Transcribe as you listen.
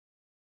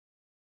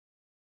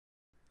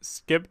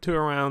skip to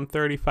around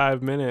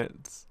 35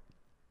 minutes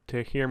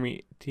to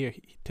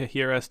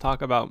hear us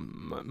talk about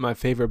my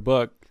favorite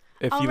book.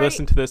 If you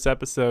listen to this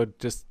episode,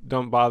 just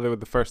don't bother with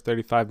the first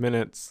 35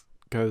 minutes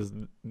because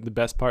the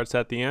best part's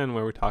at the end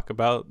where we talk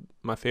about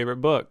my favorite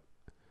book.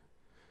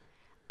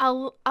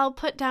 I'll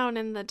put down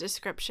in the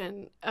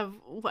description of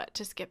what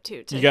to skip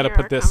to you got to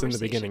put this in the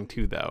beginning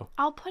too, though.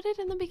 I'll put it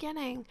in the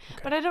beginning,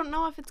 but I don't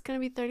know if it's going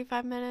to be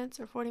 35 minutes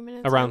or 40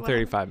 minutes. Around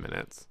 35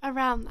 minutes.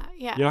 Around that,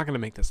 yeah. You're not going to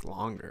make this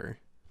longer.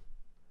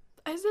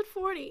 I said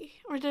 40,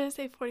 or did I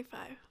say 45?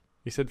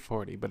 You said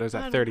 40, but it was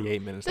at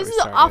 38 minutes. This is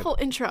an awful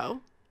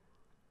intro.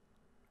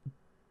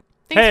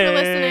 Thanks for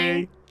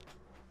listening.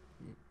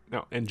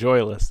 No,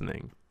 enjoy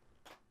listening.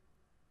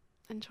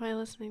 Enjoy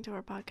listening to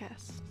our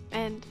podcast.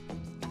 And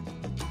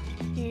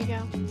here you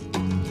go.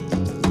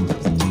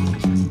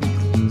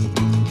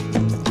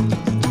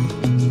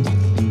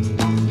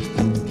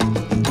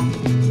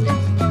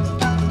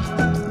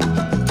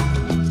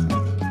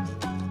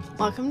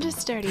 Welcome to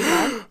Sturdy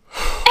Bud.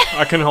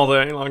 I couldn't hold it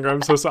any longer.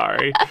 I'm so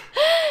sorry.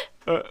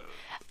 I'm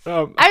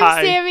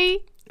hi.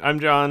 Sammy.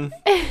 I'm John.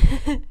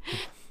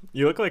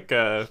 You look like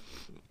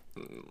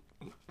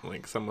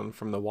someone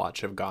from the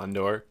Watch of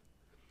Gondor.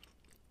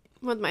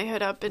 With my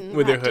hood up and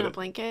with wrapped in a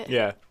blanket.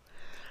 Yeah.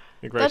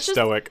 Like very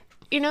stoic.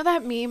 You know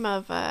that meme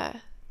of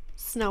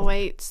Snow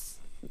White's,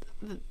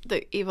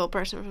 the evil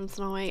person from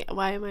Snow White?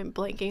 Why am I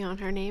blanking on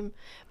her name?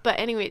 But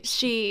anyway,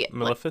 she...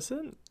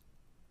 Maleficent?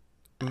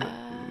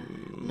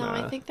 No,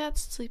 I think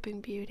that's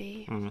Sleeping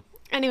Beauty.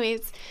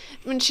 Anyways,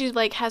 when she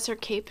has her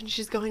cape and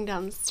she's going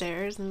down the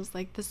stairs and it's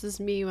like, this is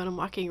me when I'm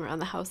walking around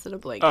the house in a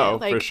blanket. Oh,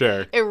 for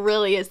sure. It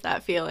really is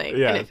that feeling.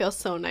 Yeah. And it feels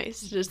so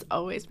nice to just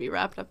always be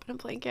wrapped up in a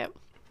blanket.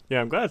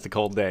 Yeah, I'm glad it's a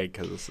cold day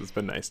because it's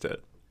been nice to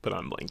put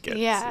on blankets.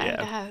 Yeah, it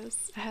has.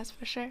 It has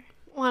for sure.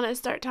 Want to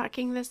start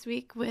talking this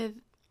week with,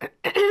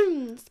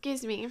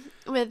 excuse me,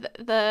 with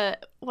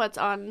what's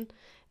on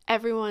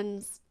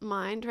everyone's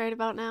mind right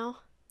about now?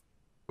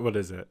 What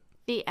is it?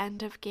 The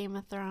end of Game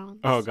of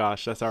Thrones. Oh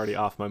gosh, that's already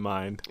off my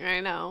mind. I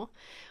know.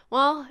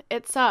 Well,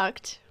 it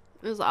sucked.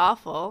 It was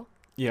awful.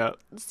 Yeah.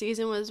 The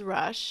season was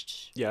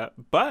rushed. Yeah,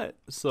 but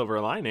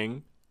silver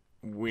lining,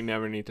 we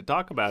never need to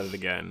talk about it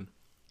again.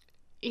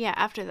 Yeah,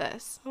 after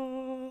this.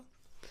 But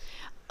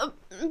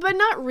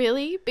not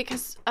really,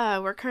 because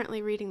we're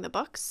currently reading the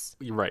books.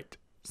 You're right.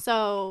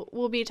 So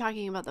we'll be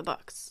talking about the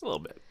books. A little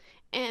bit.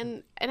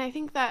 And I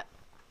think that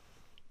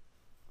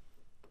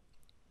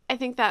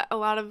a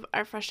lot of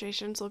our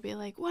frustrations will be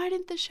like, why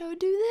didn't the show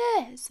do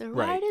this? Or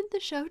why did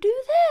the show do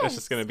this? It's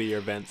just going to be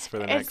your vents for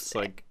the next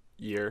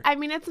year. I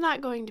mean, it's not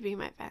going to be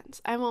my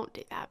vents. I won't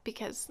do that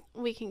because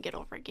we can get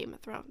over Game of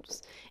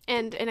Thrones.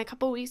 And in a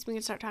couple weeks, we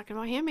can start talking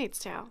about Handmaid's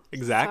Tale.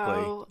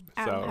 Exactly. So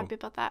I'm happy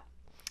about that.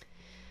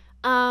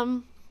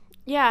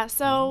 Yeah,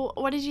 so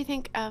what did you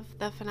think of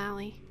the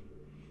finale?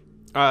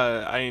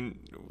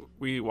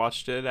 We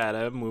watched it at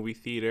a movie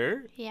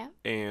theater. Yeah.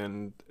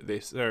 And they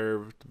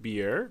served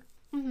beer.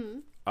 Mm-hmm.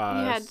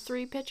 You had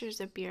 3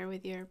 pitchers of beer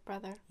with your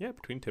brother. Yeah,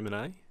 between Tim and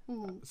I.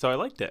 Mm-hmm. So I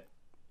liked it.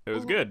 It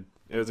was good.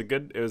 It was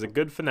a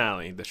good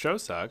finale. The show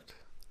sucked.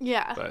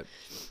 Yeah. But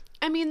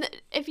I mean,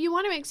 if you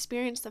want to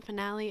experience the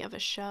finale of a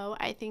show,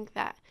 I think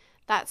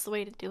that's the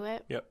way to do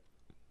it. Yep.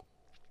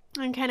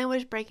 I kind of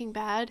wish Breaking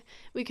Bad,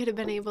 we could have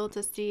been able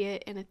to see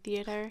it in a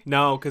theater.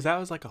 No, because that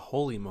was like a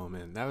holy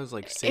moment. That was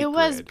like sacred. It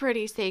was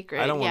pretty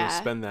sacred. I don't want to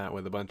spend that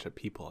with a bunch of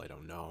people I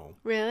don't know.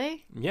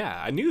 Really? Yeah,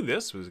 I knew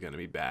this was going to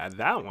be bad.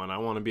 That one, I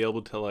want to be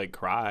able to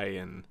cry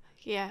and,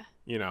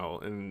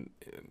 and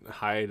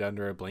hide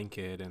under a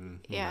blanket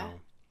and, you know.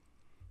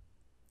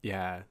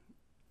 Yeah.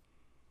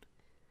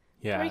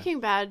 Yeah.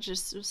 Breaking Bad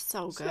just was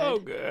so good. So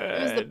good.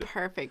 It was the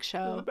perfect show.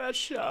 It was the best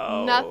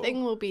show.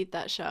 Nothing will beat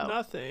that show.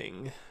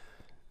 Nothing.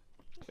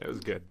 It was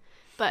good.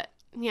 But,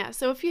 yeah,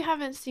 so if you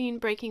haven't seen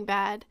Breaking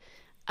Bad,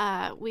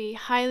 we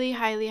highly,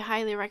 highly,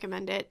 highly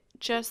recommend it.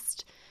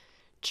 Just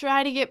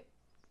try to get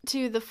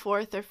to the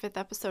 4th or 5th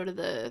episode of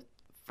the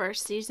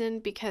first season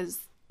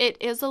because it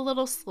is a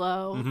little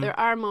slow. Mm-hmm. There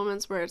are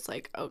moments where it's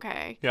like,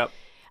 okay. Yep.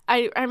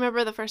 I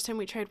remember the first time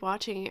we tried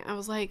watching it, I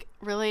was like,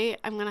 really?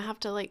 I'm going to have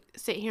to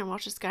sit here and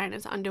watch this guy in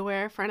his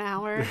underwear for an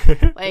hour?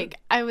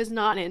 I was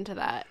not into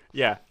that.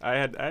 Yeah, I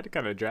had to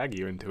kind of drag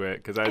you into it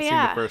because I'd seen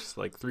the first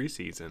 3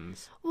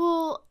 seasons.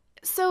 Well,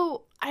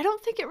 so I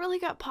don't think it really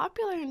got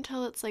popular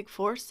until its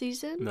 4th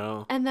season.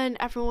 No. And then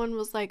everyone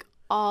was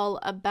all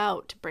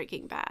about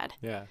Breaking Bad.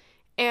 Yeah.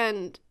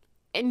 And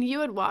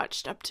you had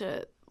watched up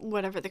to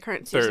whatever the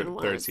current season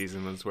was. Third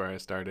season was where I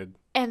started.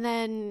 And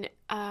then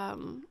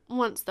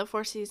once the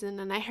 4th season,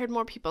 and I heard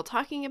more people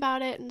talking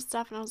about it and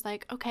stuff, and I was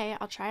like, okay,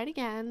 I'll try it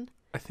again.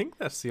 I think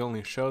that's the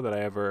only show that I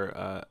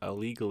ever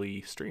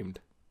illegally streamed,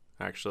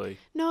 actually.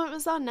 No, it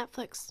was on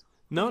Netflix.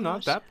 No, not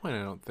at that point,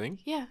 I don't think.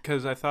 Yeah.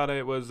 Because I thought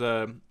it was,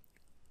 I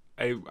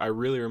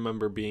really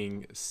remember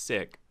being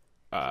sick.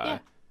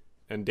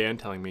 And Dan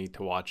telling me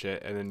to watch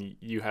it, and then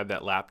you had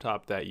that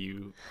laptop that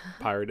you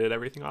pirated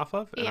everything off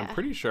of, and I'm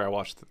pretty sure I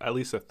watched at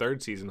least the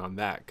 3rd season on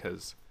that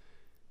because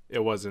it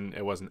wasn't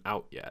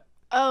out yet.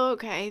 Oh,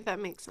 okay. That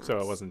makes sense. So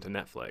it wasn't to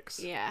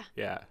Netflix. Yeah.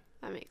 Yeah.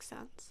 That makes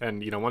sense.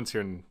 And, once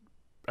you're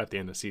at the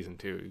end of season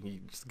 2, you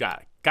just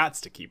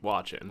gots to keep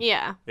watching.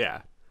 Yeah.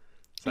 Yeah.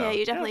 So, yeah,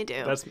 you definitely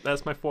do.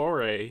 That's my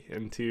foray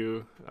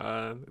into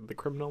the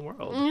criminal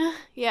world.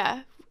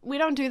 Yeah. We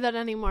don't do that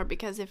anymore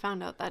because they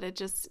found out that it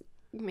just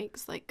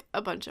makes like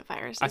a bunch of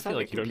viruses. I feel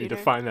like you don't need to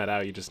find that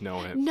out. You just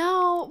know it.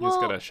 No. You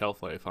just got a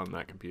shelf life on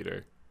that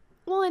computer.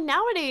 Well, and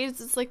nowadays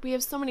it's like we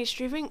have so many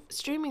streaming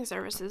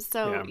services,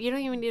 so you don't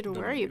even need to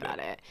worry about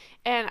it.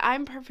 And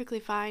I'm perfectly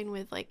fine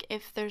with like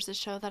if there's a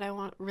show that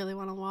I really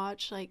want to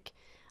watch, like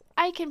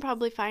I can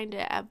probably find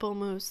it at Bull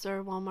Moose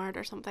or Walmart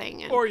or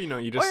something, or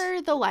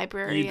or the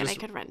library, and I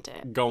could rent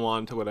it. Go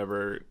on to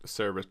whatever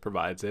service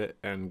provides it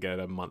and get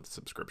a month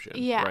subscription.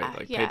 Yeah, right.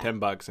 Like pay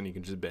 $10 and you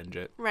can just binge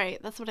it.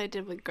 Right. That's what I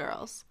did with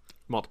Girls.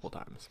 Multiple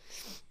times.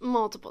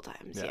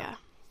 Yeah.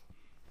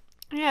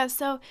 Yeah,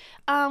 so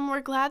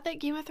we're glad that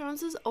Game of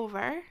Thrones is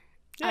over.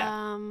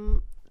 Yeah.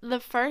 The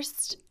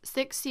first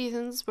 6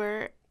 seasons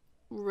were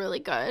really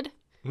good.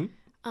 Mm-hmm.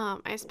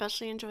 I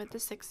especially enjoyed the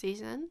 6th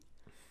season,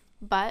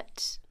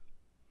 but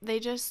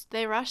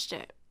they rushed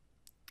it.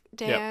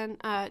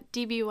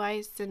 D.B.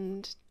 Weiss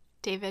and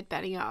David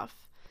Benioff,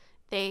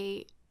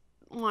 they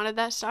wanted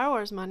that Star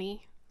Wars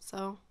money,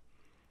 so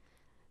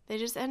they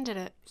just ended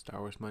it. Star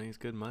Wars money is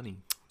good money.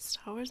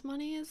 Star Wars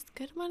money is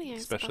good money,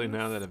 especially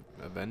now that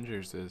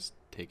Avengers is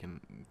taking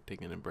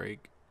a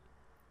break.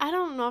 I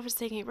don't know if it's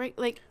taking a break.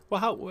 Like,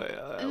 well,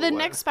 the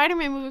next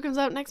Spider-Man movie comes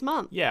out next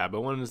month. Yeah,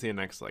 but when is the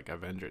next like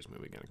Avengers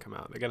movie gonna come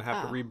out? They're gonna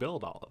have to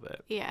rebuild all of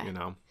it.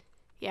 Yeah.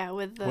 Yeah,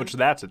 which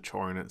that's a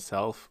chore in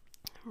itself.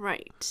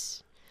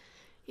 Right.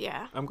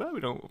 Yeah. I'm glad we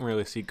don't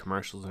really see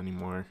commercials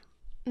anymore.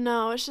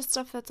 No, it's just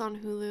stuff that's on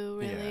Hulu,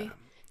 really.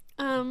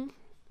 Yeah.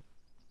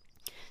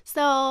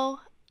 So,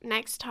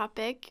 next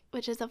topic,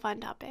 which is a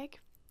fun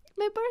topic.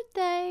 My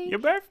birthday. Your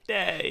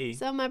birthday.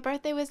 So, my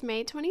birthday was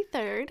May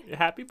 23rd.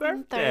 Happy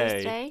birthday.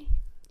 Thursday.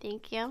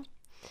 Thank you.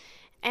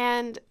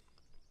 And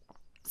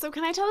so,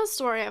 can I tell the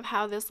story of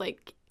how this,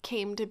 like,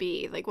 came to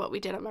be, like, what we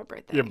did on my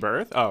birthday? Your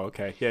birth? Oh,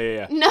 okay.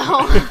 Yeah.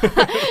 No.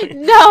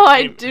 No,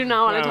 I do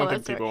not want to tell that story. I don't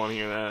think people want to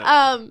hear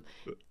that.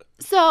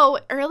 So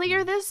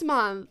earlier this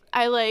month,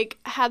 I like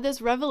had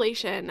this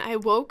revelation. I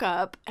woke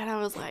up and I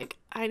was like,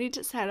 I need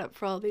to sign up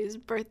for all these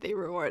birthday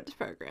rewards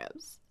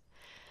programs.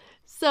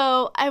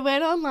 So I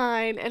went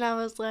online and I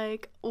was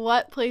like,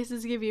 what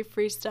places give you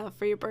free stuff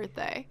for your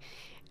birthday?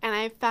 And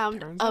I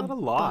found a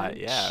lot.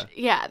 Yeah.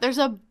 Yeah, there's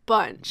a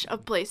bunch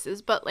of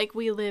places, but like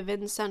we live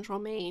in central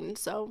Maine,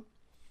 so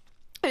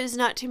there's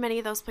not too many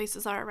of those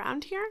places are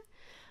around here.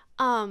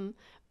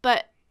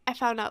 But I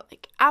found out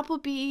like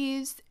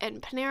Applebee's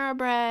and Panera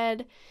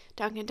Bread,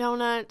 Dunkin'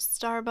 Donuts,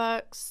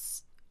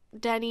 Starbucks,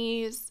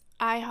 Denny's,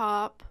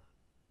 IHOP,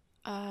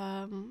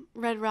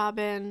 Red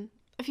Robin,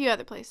 a few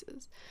other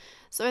places.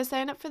 So I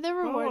signed up for the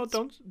rewards.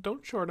 Oh,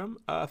 don't short them.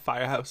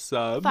 Firehouse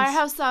Subs.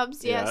 Firehouse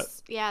Subs,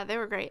 yes. Yeah, they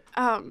were great.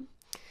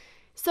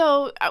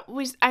 So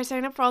I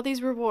signed up for all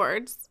these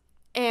rewards,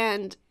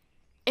 and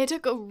it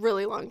took a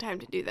really long time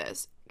to do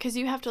this because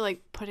you have to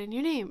like put in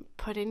your name,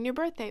 put in your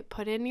birthday,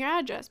 put in your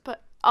address, put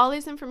all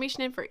this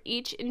information in for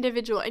each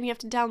individual, and you have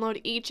to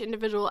download each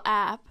individual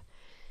app,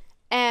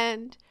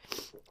 and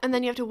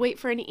then you have to wait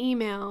for an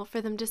email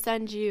for them to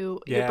send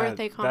you your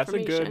birthday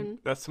confirmation.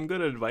 That's some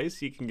good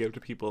advice you can give to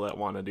people that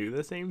want to do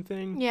the same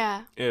thing.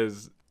 Yeah.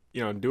 Is,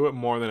 do it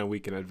more than a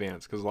week in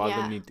advance, because a lot of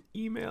them need to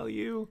email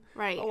you.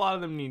 Right. A lot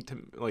of them need to,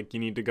 you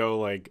need to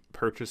go,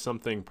 purchase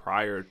something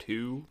prior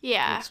to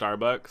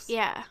Starbucks.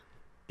 Yeah.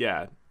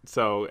 Yeah.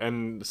 So,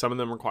 and some of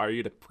them require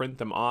you to print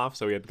them off,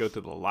 so we had to go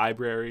to the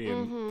library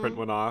and print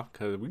one off,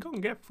 because we're going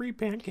to get free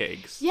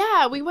pancakes.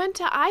 Yeah, we went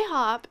to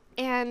IHOP,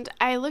 and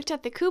I looked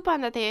at the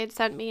coupon that they had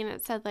sent me, and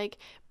it said,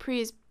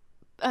 please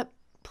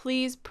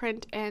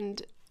print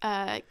and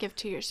give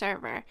to your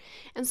server.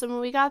 And so when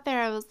we got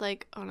there, I was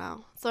like, oh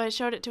no. So I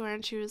showed it to her,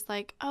 and she was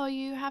like, oh,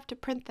 you have to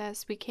print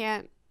this. We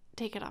can't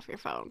take it off your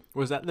phone.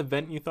 Was that the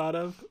vent you thought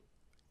of?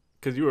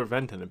 Because you were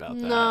venting about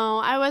that. No,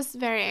 I was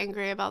very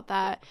angry about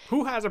that.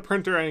 Who has a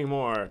printer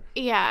anymore?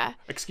 Yeah.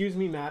 Excuse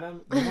me,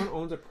 madam. No one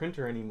owns a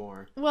printer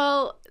anymore.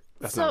 Well,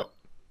 that's so... not...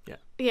 Yeah.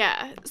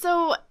 Yeah.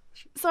 So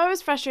I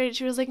was frustrated.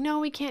 She was like, no,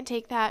 we can't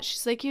take that.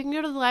 She's like, you can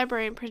go to the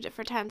library and print it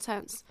for 10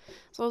 cents.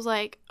 So I was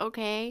like,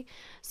 okay.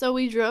 So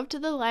we drove to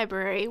the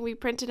library. We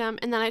printed them.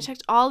 And then I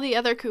checked all the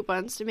other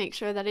coupons to make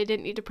sure that I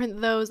didn't need to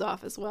print those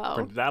off as well.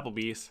 Printed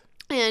Applebee's.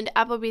 And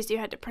Applebee's, you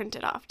had to print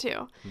it off, too.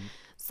 Mm-hmm.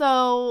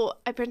 So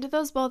I printed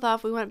those both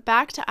off. We went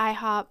back to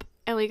IHOP,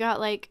 and we got,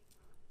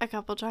 a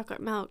couple chocolate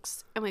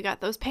milks, and we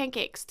got those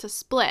pancakes to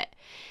split.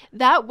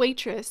 That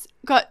waitress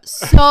got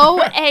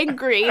so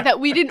angry that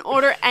we didn't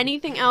order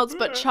anything else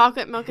but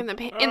chocolate milk in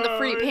the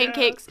free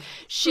pancakes.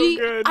 So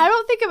I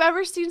don't think I've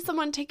ever seen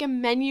someone take a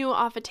menu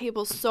off a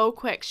table so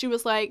quick. She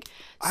was like,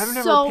 I've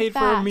never paid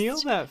for a meal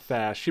that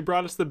fast. She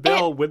brought us the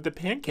bill with the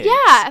pancakes.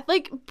 Yeah,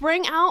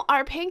 bring out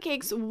our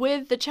pancakes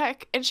with the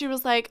check, and she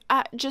was like,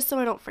 just so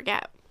I don't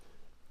forget.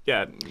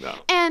 Yeah, no.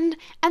 And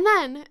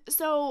then,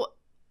 so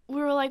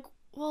we were like,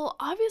 well,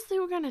 obviously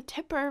we're going to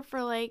tip her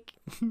for like,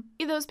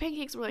 those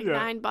pancakes were like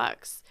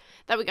 $9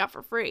 that we got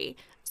for free.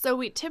 So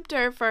we tipped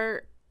her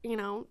for,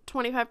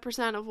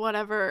 25% of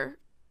whatever,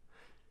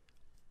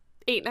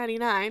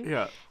 $8.99.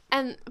 Yeah.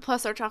 And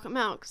plus our chocolate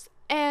milks.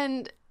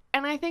 And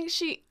I think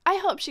I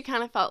hope she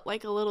kind of felt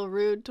like a little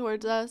rude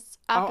towards us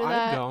after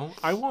that. I don't.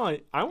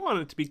 I want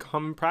it to be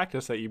common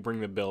practice that you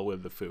bring the bill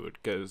with the food,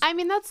 because I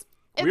mean, it's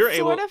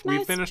nice.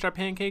 We finished our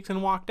pancakes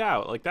and walked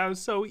out. Like, that was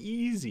so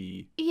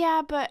easy.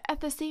 Yeah, but at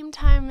the same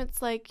time,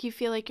 it's like you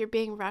feel like you're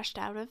being rushed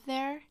out of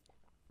there.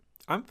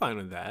 I'm fine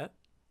with that.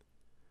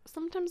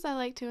 Sometimes I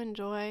like to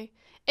enjoy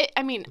it.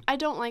 I mean, I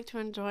don't like to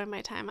enjoy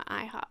my time at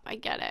IHOP. I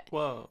get it.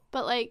 Whoa.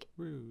 But like,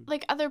 rude.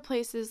 Like other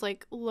places,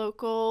 like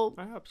local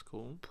IHOP's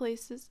cool.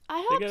 places.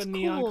 IHOP's cool. They got a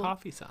neon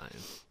coffee sign.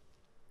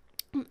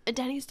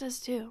 Denny's does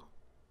too.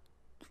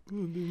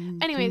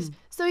 Anyways,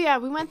 so yeah,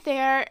 we went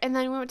there, and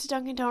then we went to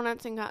Dunkin'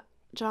 Donuts and got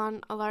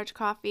John a large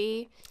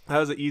coffee. That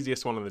was the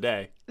easiest one of the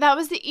day. That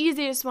was the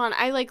easiest one.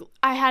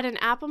 I had an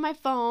app on my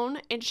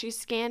phone, and she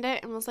scanned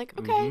it and was like,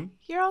 okay,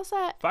 you're all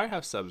set.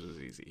 Firehouse Subs was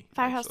easy.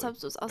 Firehouse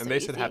Subs was also easy. And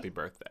they said happy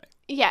birthday.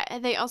 Yeah,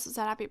 and they also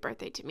said happy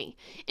birthday to me.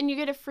 And you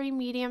get a free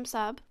medium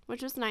sub,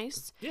 which was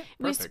nice. Yeah, perfect.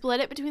 We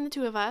split it between the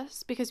two of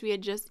us because we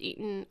had just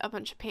eaten a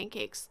bunch of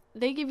pancakes.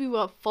 They give you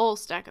a full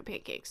stack of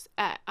pancakes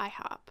at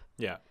IHOP.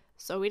 Yeah.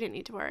 So we didn't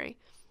need to worry.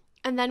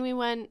 And then we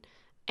went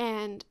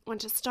to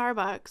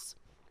Starbucks.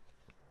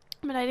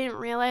 But I didn't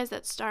realize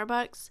that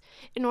Starbucks,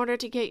 in order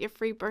to get your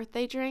free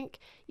birthday drink,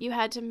 you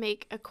had to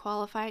make a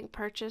qualifying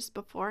purchase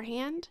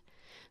beforehand.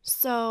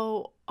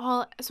 So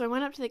I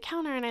went up to the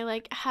counter and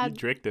I had. You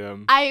tricked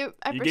him. I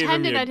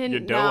pretended I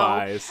didn't know.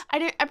 Eyes.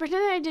 I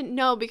pretended I didn't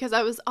know because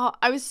I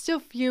was still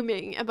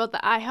fuming about the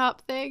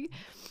IHOP thing,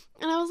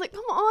 and I was like,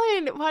 "Come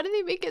on, why do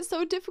they make it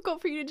so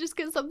difficult for you to just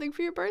get something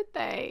for your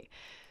birthday?"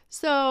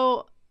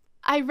 So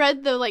I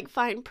read the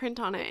fine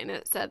print on it, and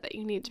it said that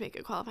you need to make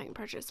a qualifying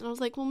purchase, and I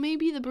was like, "Well,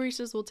 maybe the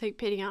baristas will take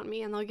pity on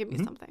me and they'll give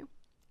me something."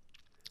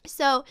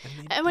 So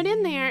I went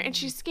in there and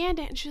she scanned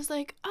it and she was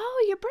like,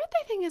 "Oh, your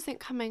birthday thing isn't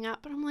coming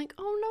up." And I'm like,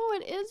 "Oh no,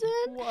 it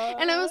isn't."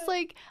 What? And I was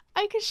like,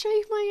 "I could show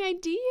you my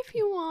ID if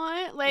you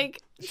want."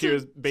 She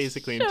was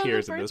basically in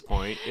tears at this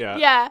point. Yeah.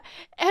 Yeah.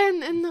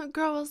 And the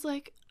girl was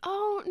like,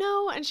 "Oh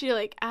no." And she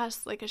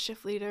asked a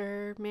shift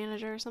leader,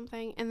 manager or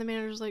something. And the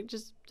manager was like,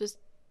 just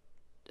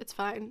it's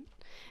fine.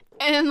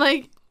 And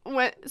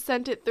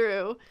sent it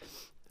through.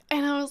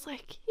 And I was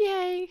like,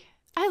 "Yay.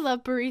 I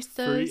love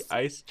baristas." Free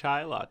iced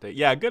chai latte.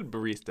 Yeah, a good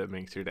barista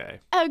makes your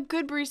day. A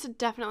good barista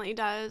definitely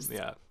does.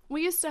 Yeah.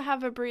 We used to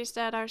have a barista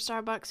at our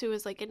Starbucks who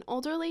was an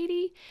older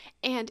lady,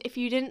 and if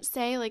you didn't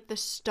say the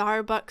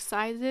Starbucks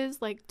sizes,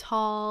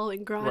 tall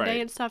and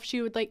grande and stuff,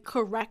 she would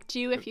correct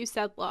you if you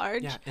said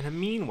large. Yeah, in a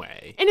mean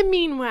way. In a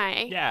mean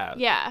way. Yeah.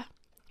 Yeah.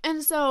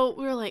 And so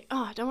we were like,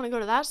 "Oh, I don't want to go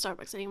to that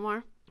Starbucks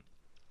anymore."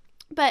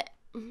 But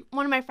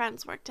one of my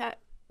friends worked at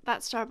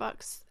that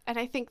Starbucks, and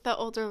I think the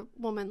older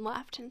woman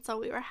left, and so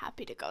we were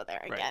happy to go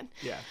there again.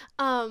 Yeah.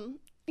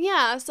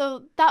 Yeah,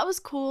 so that was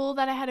cool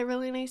that I had a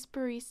really nice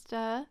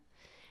barista.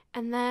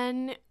 And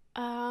then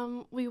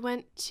we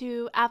went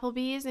to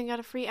Applebee's and got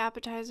a free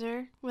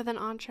appetizer with an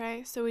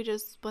entree. So we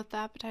just split the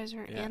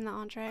appetizer and the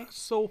entree. I was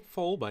so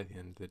full by the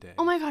end of the day.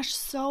 Oh my gosh,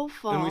 so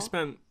full. And we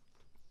spent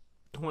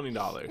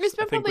 $20. We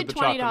spent probably with the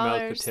 $20.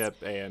 chocolate milk, the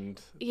tip,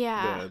 and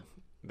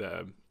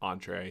the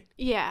entree.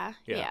 Yeah.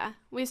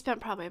 We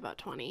spent probably about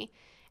 $20.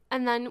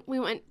 And then we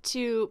went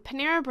to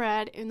Panera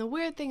Bread, and the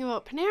weird thing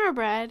about Panera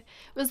Bread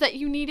was that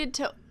you needed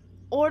to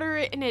order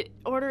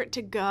it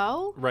to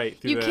go. Right,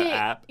 through the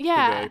app.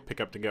 Yeah. Through the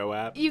Pick Up To Go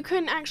app. You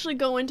couldn't actually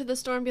go into the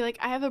store and be like,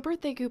 "I have a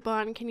birthday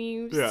coupon. Can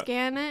you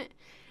scan it?"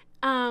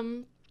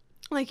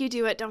 Like you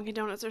do at Dunkin'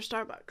 Donuts or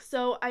Starbucks.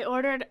 So I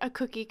ordered a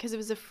cookie because it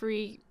was a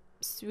free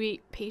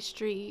sweet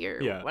pastry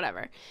or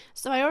whatever.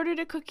 So I ordered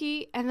a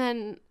cookie, and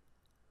then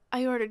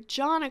I ordered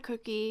John a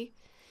cookie,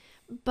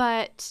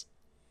 but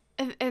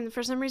and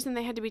for some reason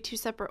they had to be two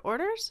separate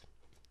orders.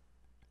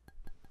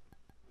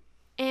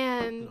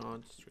 And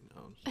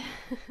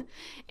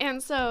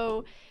and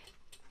so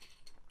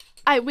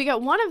we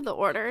got one of the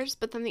orders,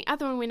 but then the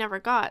other one we never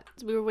got.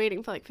 We were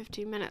waiting for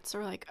 15 minutes. So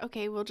we're like,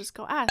 "Okay, we'll just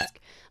go ask."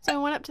 So I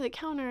went up to the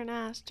counter and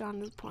asked. John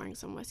was pouring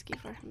some whiskey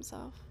for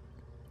himself.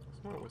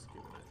 It's more whiskey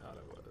than I thought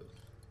it was.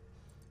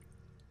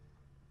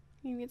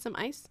 You need some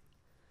ice?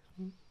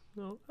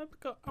 No,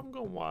 I'm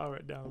going to water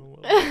it down a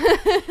little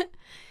bit.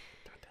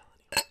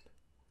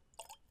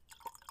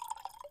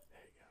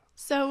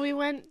 So we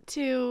went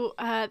to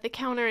the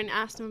counter and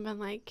asked them, and been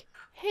like,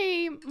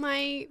 "Hey,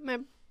 my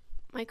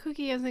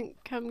cookie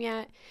hasn't come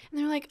yet." And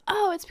they were like,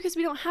 "Oh, it's because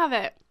we don't have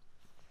it."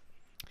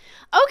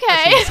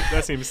 Okay.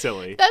 That seems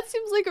silly. That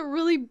seems like a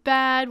really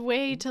bad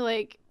way to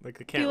they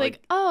can't be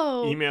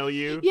 "Oh, email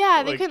you."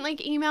 Yeah, they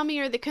couldn't email me,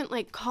 or they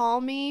couldn't call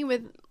me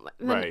with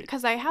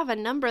because I have a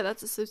number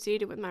that's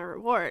associated with my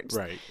rewards.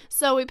 Right.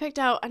 So we picked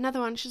out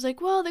another one. She's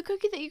like, "Well, the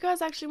cookie that you got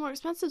is actually more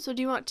expensive, so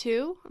do you want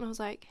two?" And I was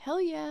like,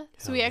 "Hell yeah!"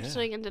 So we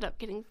actually ended up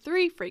getting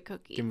 3 free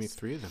cookies. Give me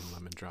 3 of them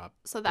lemon drop.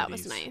 So that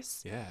was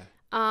nice. Yeah.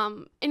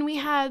 And we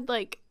had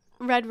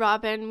Red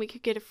Robin, we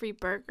could get a free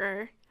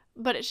burger.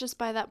 But it's just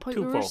by that point,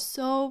 Too we were full.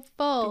 so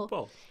full. Too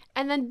full.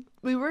 And then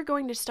we were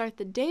going to start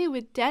the day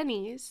with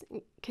Denny's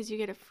because you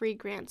get a free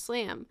Grand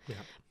Slam. Yeah.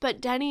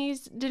 But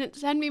Denny's didn't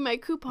send me my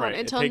coupon Right,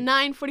 until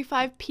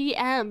 9:45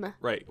 p.m.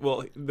 Right.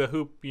 Well, the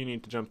hoop you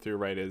need to jump through,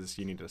 right, is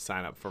you need to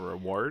sign up for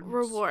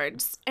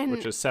rewards. And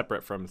which is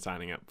separate from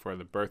signing up for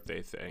the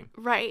birthday thing.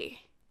 right.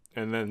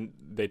 And then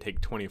they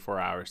take 24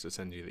 hours to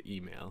send you the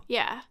email.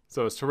 Yeah.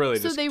 So it's to really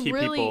So just they keep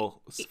really-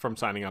 people from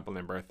signing up on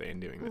their birthday and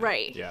doing that.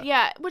 Right. Yeah.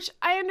 Yeah. Which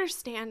I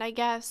understand, I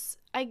guess.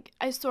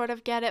 I sort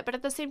of get it. But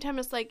at the same time,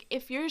 it's like,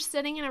 if you're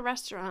sitting in a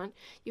restaurant,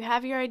 you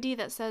have your ID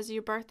that says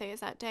your birthday is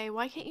that day,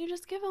 why can't you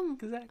just give them?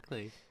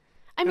 Exactly.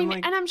 I mean,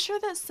 like- and I'm sure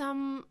that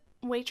some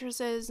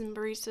waitresses and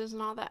baristas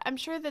and all that, I'm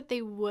sure that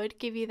they would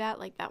give you that,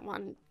 like that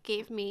one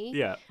gave me.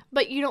 Yeah.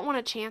 But you don't want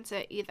to chance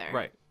it either.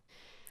 Right.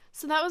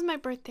 So that was my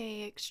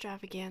birthday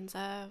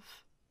extravaganza.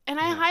 And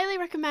I Yeah. highly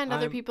recommend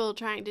other I'm- people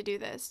trying to do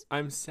this.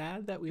 I'm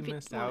sad that we If you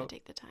missed want out to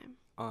take the time.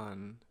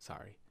 on.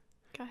 Sorry.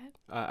 Go ahead.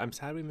 I'm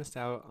sad we missed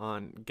out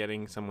on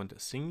getting someone to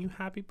sing you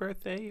happy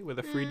birthday with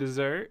a free Mm.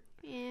 dessert.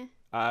 Yeah.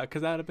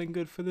 Because that would have been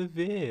good for the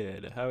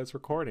vid. I was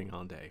recording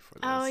all day for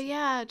this. Oh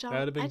yeah, John.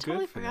 That'd have been I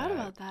totally good for forgot that.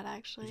 about that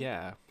actually.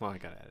 Yeah. Well, I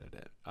got to edit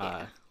it.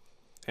 Yeah.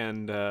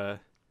 And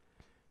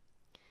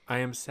I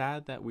am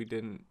sad that we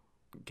didn't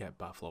get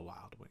Buffalo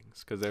Wild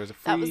Wings because there's a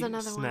That was free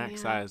another one, snack yeah.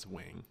 size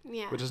wing,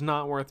 Yeah. which is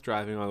not worth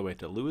driving all the way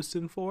to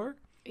Lewiston for.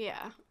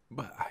 Yeah.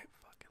 But I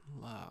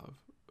fucking love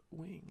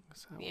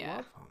wings. I Yeah.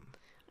 love them.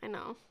 I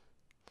know.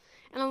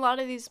 And a lot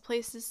of these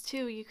places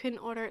too, you couldn't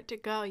order it to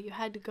go. You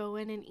had to go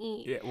in and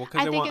eat. Yeah, well, I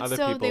because they think want it's other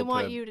so people they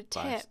want to you to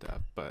buy tip.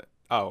 stuff. But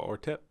or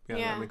tip. Yeah,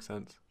 Yeah. that makes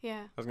sense.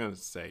 Yeah. I was gonna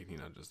say,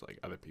 just like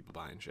other people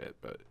buying shit,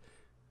 but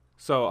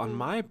so on Mm.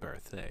 my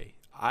birthday,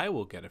 I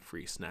will get a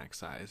free snack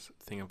size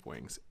thing of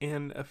wings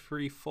and a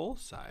free full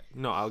size.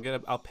 No,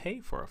 I'll pay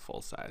for a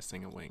full size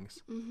thing of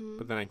wings, Mhm.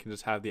 but then I can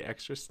just have the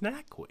extra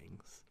snack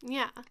wings.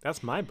 Yeah.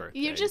 That's my birthday.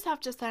 You just have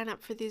to sign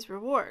up for these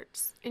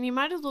rewards, and you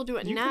might as well do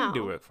it you now. can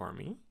do it for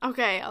me.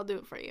 Okay, I'll do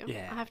it for you.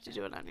 Yeah. I have to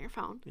do it on your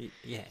phone.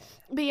 Yeah.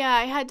 But yeah,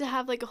 I had to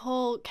have like a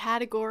whole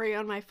category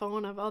on my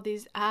phone of all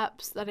these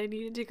apps that I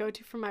needed to go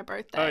to for my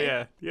birthday. Oh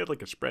yeah, you had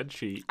like a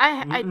spreadsheet.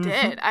 I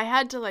did. I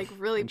had to like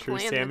really In true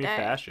plan Sammy the day.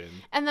 fashion.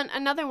 And then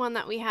another one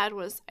that we had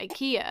was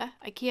IKEA.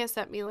 IKEA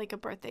sent me like a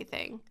birthday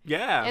thing.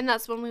 Yeah. And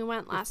that's when we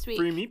went last week.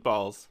 Free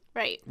meatballs.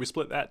 Right. We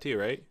split that too,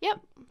 right? Yep.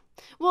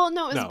 Well,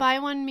 no, it was No. buy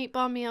one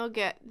meatball meal,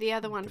 get the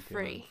other one Get the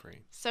other free. one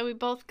free. So we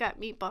both got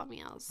meatball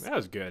meals. That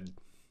was good.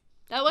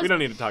 That was We don't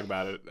need to talk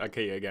about it.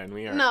 Okay, again,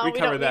 we No, we covered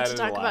don't need that to in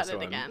talk the about last it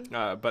one. again.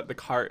 But the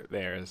cart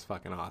there is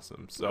fucking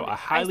awesome. So I I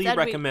highly said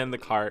we- recommend the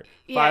cart.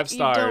 yeah, 5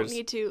 stars. You don't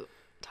need to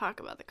talk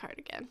about the cart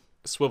again.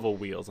 Swivel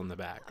wheels on the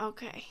back.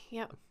 Okay.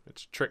 Yep.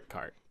 It's a trick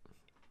cart.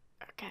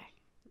 Okay.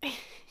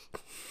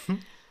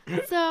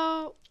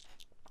 So,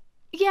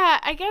 yeah,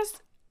 I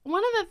guess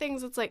one of the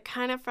things that's like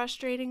kind of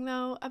frustrating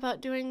though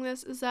about doing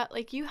this is that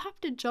like you have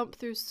to jump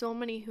through so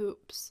many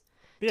hoops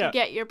Yeah. to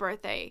get your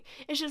birthday.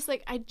 It's just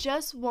like I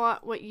just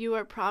want what you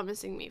are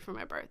promising me for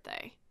my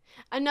birthday.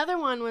 Another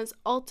one was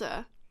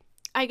Ulta.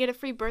 I get a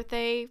free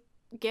birthday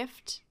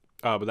gift.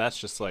 Oh, but that's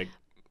just like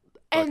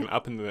And- fucking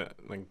up in the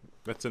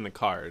that's in the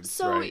cards,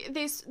 So right?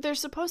 they're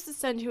supposed to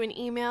send you an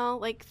email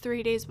like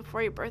 3 days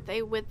before your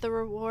birthday with the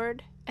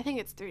reward. I think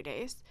it's 3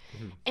 days.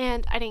 Mhm.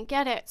 And I didn't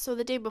get it. So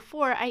the day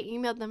before I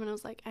emailed them and I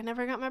was like, I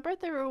never got my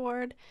birthday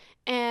reward.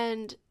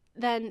 And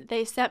then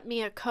they sent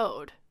me a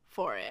code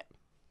for it.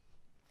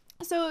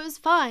 So it was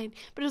fine.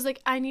 But it was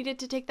like I needed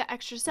to take the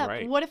extra step.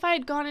 Right. What if I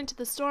had gone into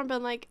the store and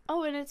been like,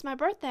 oh, and it's my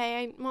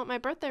birthday. I want my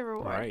birthday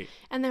reward. Right.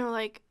 And they were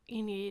like,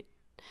 you need,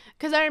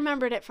 because I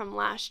remembered it from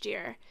last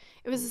year.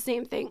 It was the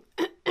same thing.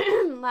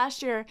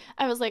 Last year,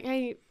 I was like,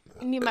 I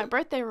need my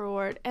birthday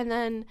reward. And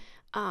then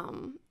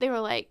they were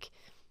like,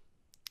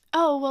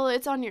 oh, well,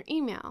 it's on your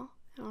email.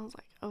 And I was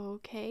like,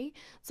 okay.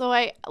 So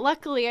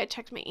luckily I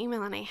checked my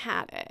email and I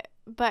had it.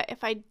 But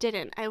if I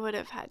didn't, I would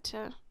have had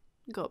to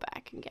go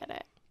back and get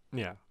it.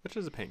 Yeah, which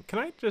is a pain. Can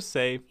I just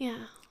say,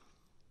 Yeah.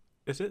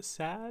 is it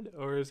sad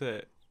or is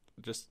it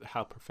just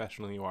how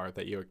professional you are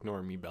that you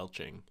ignore me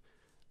belching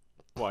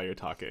while you're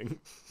talking?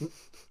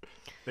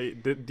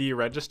 Do you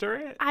register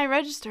it? I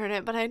registered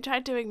it, but I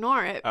tried to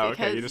ignore it Oh,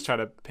 because okay. You just try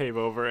to pave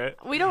over it.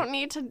 we don't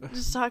need to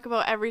just talk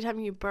about every time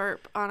you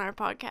burp on our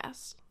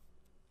podcast.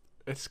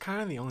 It's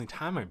kind of the only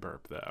time I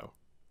burp, though.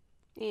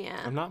 Yeah.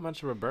 I'm not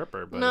much of a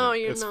burper, but No,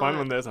 you're it's fun not.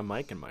 when there's a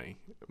mic in my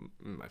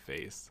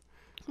face.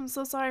 I'm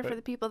so sorry for But-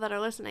 the people that are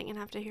listening and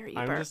have to hear you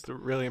I'm burp. just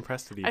really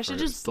impressed with you I for should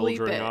just bleep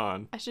soldiering it.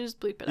 on. I should just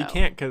bleep it You out.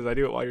 can't because I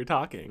do it while you're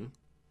talking.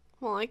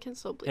 Well, I can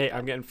still bleep Hey, it.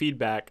 I'm getting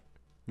feedback.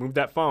 Move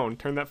that phone.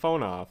 Turn that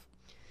phone off.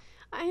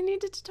 I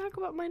needed to talk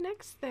about my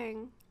next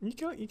thing. You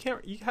can't.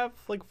 You have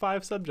like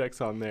 5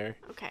 subjects on there.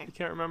 Okay. You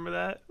can't remember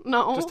that?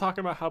 No. Just talking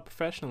about how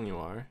professional you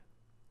are.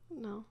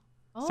 No.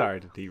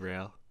 Sorry to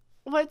derail.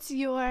 What's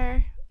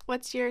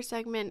your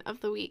segment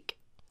of the week?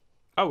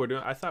 Oh,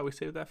 I thought we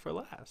saved that for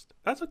last.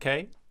 That's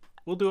okay.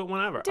 We'll do it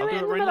whenever. Do I'll it do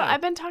in it the right middle. now.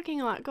 I've been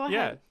talking a lot. Go Yeah,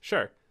 ahead.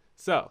 sure.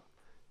 So,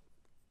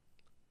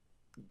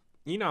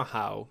 you know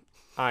how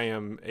I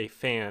am a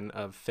fan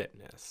of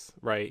fitness,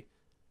 right?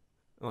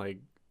 Like,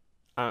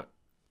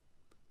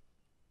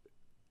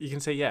 you can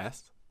say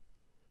yes.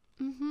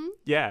 Mm-hmm.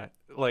 Yeah,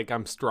 like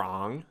I'm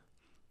strong.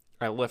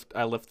 I lift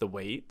the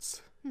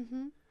weights.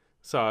 Mm-hmm.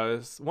 So I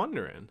was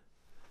wondering,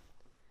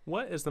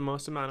 what is the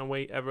most amount of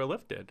weight ever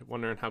lifted?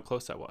 Wondering how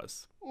close I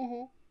was.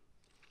 Mm-hmm.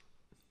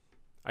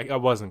 I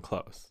wasn't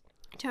close.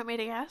 Do you want me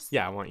to guess?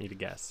 Yeah, I want you to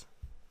guess.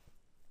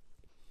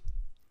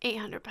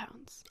 800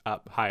 pounds.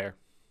 Up, higher,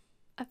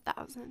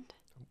 1,000.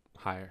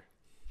 higher,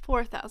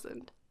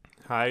 4,000.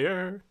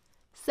 higher,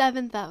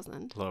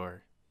 7,000.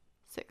 lower.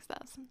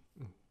 6,000.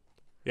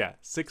 Yeah,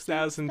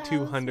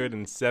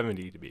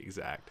 6,270 to be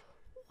exact.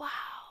 Wow.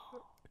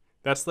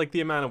 That's like the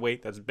amount of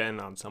weight that's been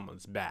on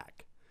someone's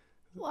back.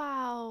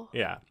 Wow.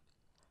 Yeah.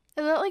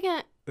 Is that like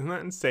a Isn't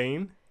that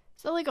insane?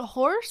 a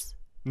horse?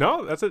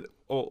 No, that's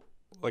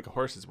like a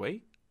horse's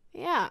weight.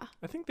 Yeah.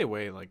 I think they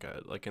weigh like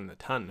in the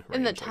ton range,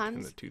 In the like tons?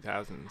 in the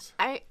 2000s.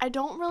 I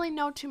don't really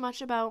know too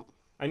much about.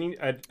 I need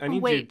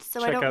Weight, to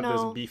so I check don't out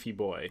know. this beefy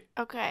boy.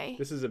 Okay.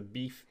 This is a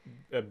beef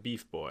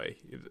boy,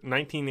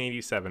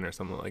 1987 or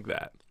something like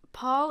that.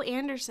 Paul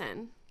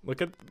Anderson.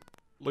 Look at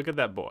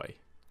that boy.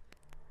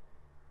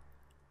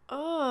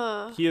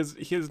 Ugh. He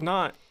is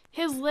not.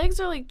 His legs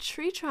are like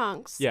tree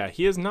trunks. Yeah,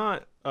 he is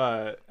not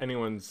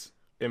anyone's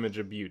image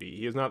of beauty.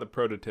 He is not the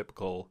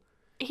prototypical.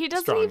 He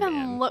doesn't strong even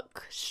man.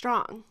 look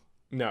strong.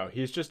 No,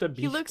 he's just a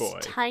beef He looks boy.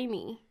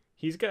 tiny.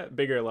 He's got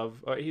bigger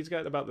love. He's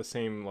got about the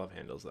same love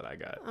handles that I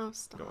got Oh,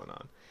 stop. going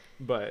on,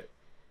 but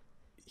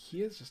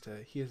he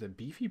is a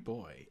beefy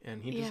boy,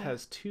 and he just Yeah.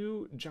 has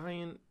two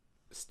giant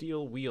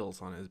steel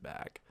wheels on his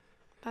back.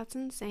 That's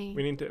insane.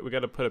 We got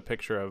to put a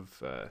picture of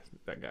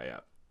that guy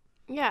up.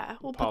 Yeah,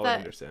 we'll Paul put that.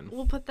 Anderson.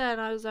 We'll put that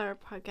as our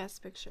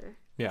podcast picture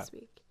this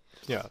week.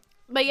 Yeah,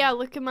 But yeah,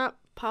 look him up.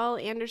 Paul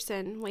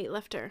Anderson,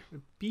 weightlifter.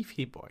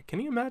 beefy boy. Can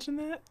you imagine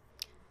that?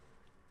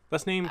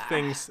 Let's name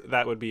things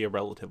that would be a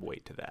relative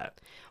weight to that.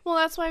 Well,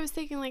 that's why I was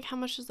thinking, like, how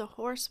much does a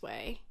horse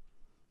weigh?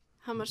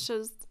 How much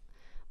does,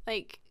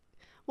 like,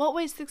 what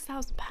weighs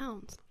 6,000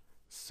 pounds?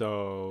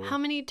 So How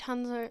many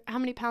pounds are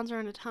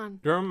in a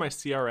ton? you remember my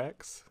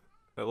CRX,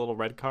 that little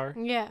red car?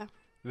 Yeah.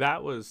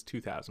 That was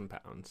 2,000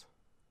 pounds.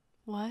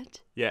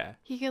 What? Yeah,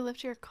 He could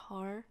lift your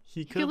car?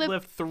 he could could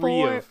lift three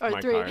four of or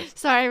my three. cars.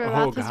 Sorry, my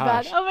Oh, math is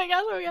bad. gosh. Oh my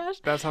gosh.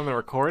 That's on the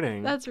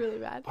recording. That's really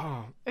bad.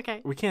 Oh,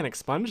 Okay. we can't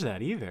expunge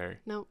that either.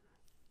 No.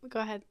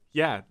 Go ahead.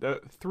 Yeah,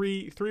 the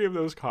three of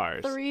those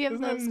cars. Three of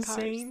Isn't that those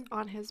insane? cars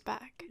on his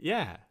back.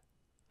 Yeah,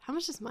 How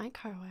much does my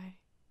car weigh?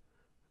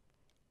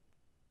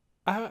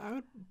 I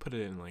would put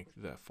it in like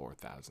the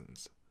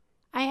 4,000s.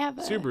 I have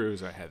a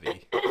Subarus are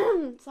heavy.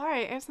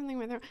 Sorry, I have something in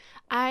my throat.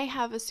 I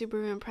have a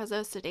Subaru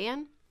Impreza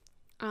sedan.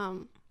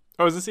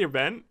 Oh, is this your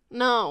vent?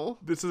 No.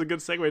 This is a good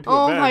segue to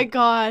Oh a vent. my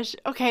gosh.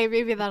 Okay,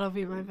 maybe that'll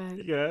be my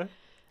vent. Yeah,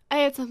 I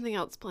had something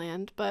else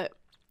planned, but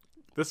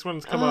this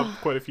one's come up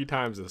quite a few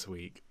times this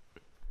week.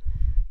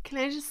 can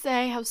I just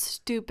say how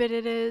stupid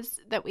it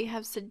is that we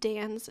have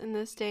sedans in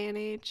this day and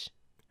age?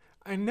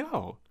 I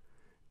know.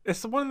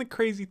 It's one of the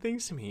crazy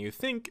things to me. You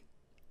think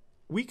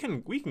we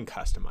can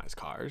customize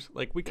cars,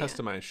 like we Yeah.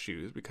 customize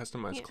shoes, we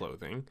customize Yeah.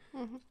 clothing.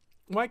 Mhm.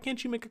 Why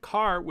can't you make a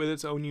car with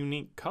its own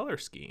unique color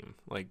scheme,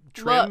 like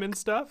trim Look. and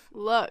stuff?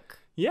 Look.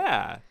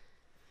 Yeah.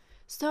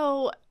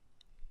 So,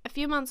 a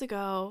few months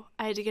ago,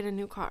 I had to get a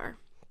new car.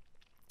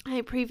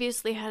 I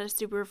previously had a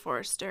Subaru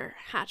Forester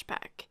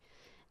hatchback.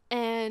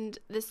 And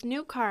this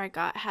new car I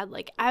got had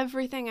like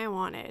everything I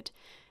wanted,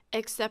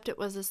 except it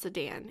was a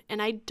sedan.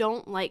 And I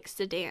don't like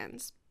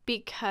sedans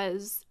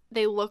because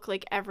they look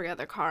like every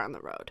other car on the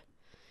road.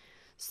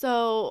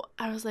 So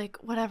I was like,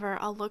 whatever,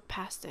 I'll look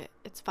past it.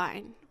 It's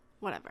fine.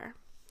 Whatever.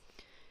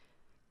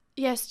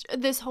 Yes,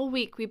 this whole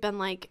week we've been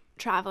like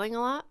traveling a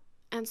lot.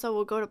 And so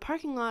we'll go to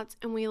parking lots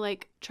and we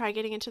like try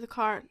getting into the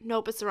car.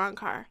 Nope, it's the wrong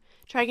car.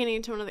 Try getting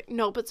into another.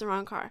 Nope, it's the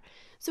wrong car.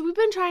 So we've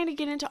been trying to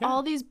get into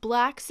all these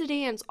black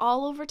sedans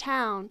all over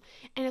town.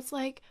 And it's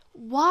like,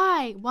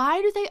 why?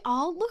 Why do they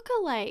all look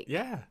alike?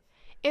 Yeah.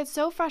 It's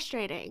so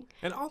frustrating.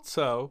 And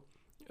also,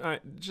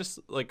 just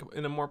like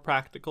in a more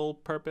practical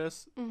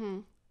purpose,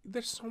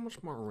 there's so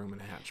much more room in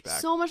a hatchback.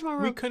 So much more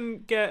room. We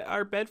couldn't get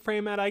our bed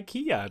frame at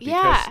IKEA because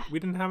Yeah. we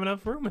didn't have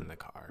enough room in the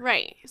car.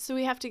 Right. So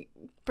we have to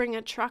bring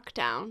a truck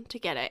down to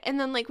get it. And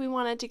then like we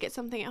wanted to get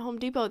something at Home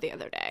Depot the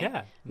other day.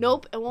 Yeah.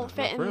 Nope, it won't Not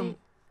fit enough in room.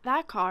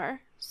 that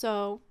car.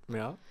 So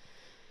Yeah.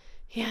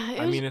 yeah,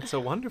 I mean, it's a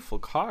wonderful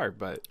car,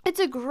 but it's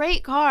a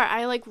great car.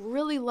 I like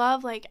really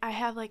love like I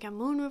have like a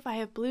moonroof, I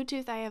have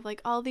Bluetooth, I have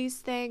like all these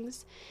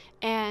things,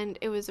 and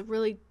it was a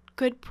really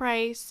good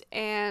price,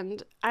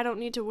 and I don't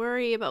need to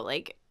worry about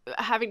like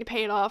having to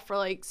pay it off for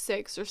like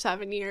 6 or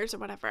 7 years or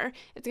whatever.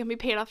 It's gonna be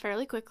paid off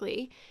fairly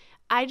quickly.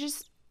 I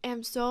just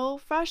am so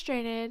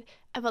frustrated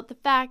about the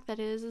fact that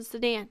it is a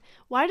sedan.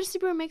 Why does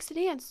Subaru make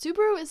sedans?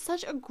 Subaru is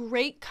such a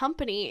great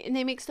company and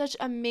they make such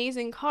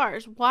amazing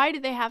cars. Why do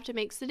they have to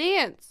make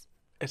sedans?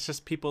 it's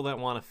just people that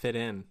want to fit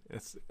in.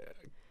 It's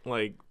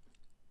like,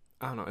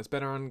 I don't know. It's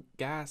better on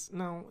gas.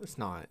 No, it's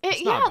not. Yeah,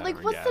 not better like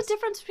on what's gas. the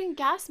difference between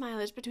gas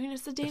mileage between a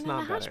sedan It's and a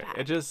not better.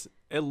 hatchback?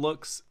 It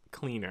looks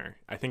cleaner,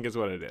 I think is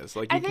what it is.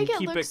 Like, you I can think it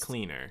keep it looks-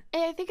 cleaner.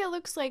 I think it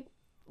looks like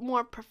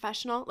more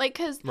professional. Like,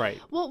 because Right.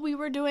 what we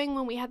were doing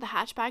when we had the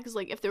hatchback is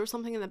like if there was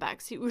something in the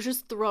back seat, we would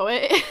just throw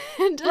it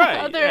into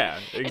Right, yeah,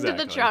 into the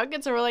exactly. trunk,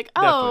 and so we're like,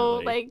 oh,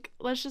 Definitely. like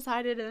let's just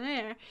hide it in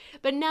there.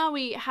 But now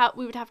we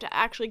would have to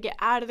actually get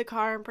out of the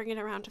car and bring it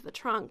around to the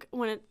trunk.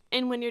 When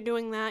you're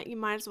doing that, you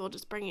might as well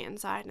just bring it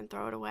inside and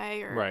throw it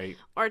away,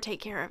 or take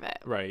care of it.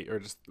 Right, or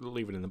just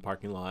leave it in the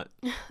parking lot.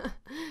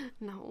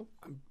 No.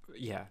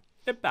 Yeah,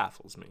 it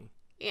baffles me.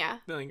 Yeah.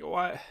 Like,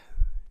 what?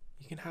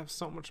 You can have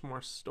so much more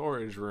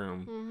storage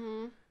room,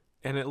 Mm-hmm.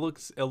 and it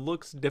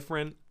looks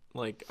different.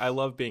 Like, I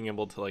love being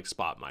able to like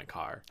spot my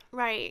car.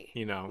 Right.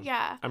 You know.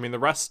 Yeah. I mean, the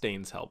rust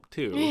stains help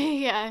too.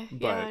 yeah,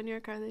 But- in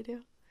your car they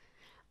do.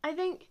 I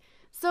think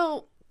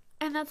so,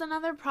 and that's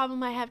another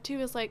problem I have too.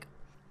 Is like,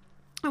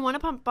 I want to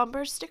put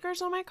bumper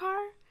stickers on my car,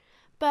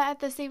 but at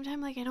the same time,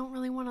 like, I don't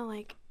really want to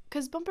like,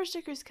 because bumper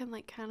stickers can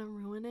like kind of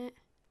ruin it.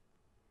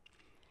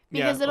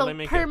 Because well, they it'll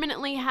make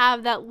permanently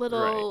have that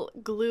little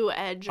glue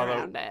edge Although,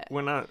 around it.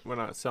 We're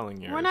not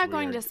selling yours. We're not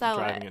going We're to sell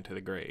driving it. it to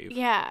the grave.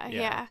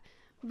 Yeah.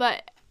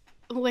 But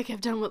like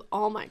I've done with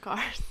all my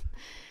cars,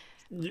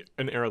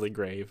 An early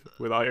grave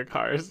with all your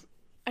cars.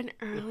 an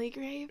early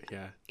grave.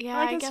 Yeah. Yeah,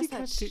 I I guess guess you could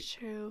that's do-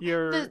 true.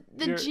 your-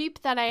 The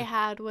Jeep that I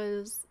had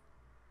was,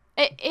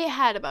 it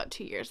had about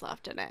 2 years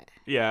left in it.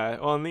 Yeah.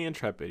 Well, and the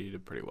Intrepid you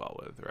did pretty well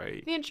with,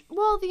 right?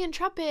 The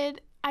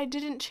Intrepid, I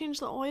didn't change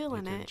the oil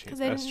in it because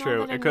I didn't That's know true.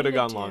 that I It could have needed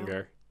gone to.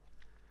 longer.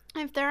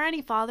 If there are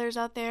any fathers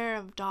out there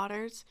of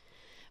daughters,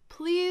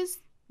 please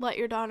let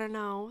your daughter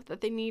know that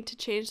they need to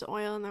change the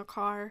oil in their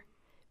car,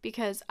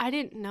 because I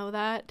didn't know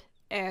that,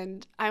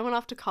 and I went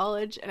off to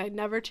college and I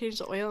never changed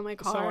the oil in my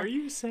car. So are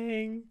you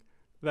saying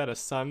that a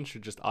son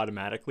should just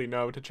automatically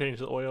know to change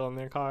the oil in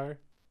their car?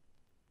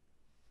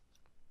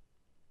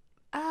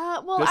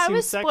 Well, This I seems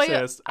was spoiled.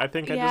 sexist. I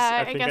think I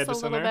guess a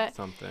just little unearthed bit.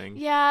 something.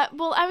 Yeah,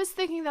 well, I was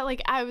thinking that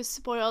like I was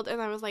spoiled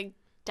and I was like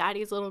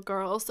daddy's little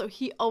girl, so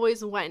he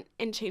always went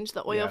and changed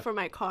the oil Yeah. for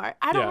my car.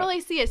 I don't Yeah.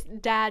 really see a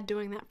dad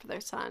doing that for their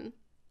son.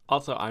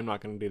 Also, I'm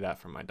not going to do that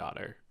for my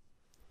daughter.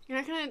 You're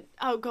not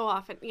gonna go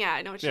off and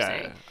I know what you're Yeah.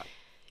 saying.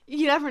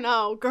 You never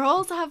know.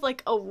 Girls have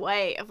like a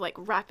way of like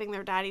wrapping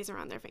their daddies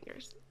around their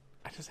fingers.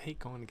 I just hate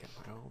going to get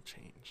my oil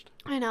changed.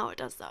 I know it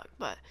does suck,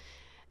 but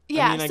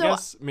yeah. I mean, so, I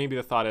guess maybe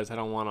the thought is I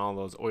don't want all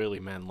those oily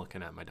men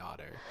looking at my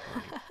daughter.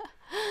 Like,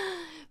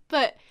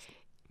 but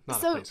not a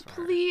so place for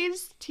her.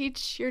 please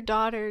teach your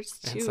daughters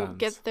And to sons.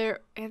 get their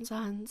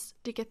sons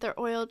to get their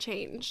oil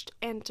changed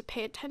and to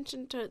pay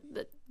attention to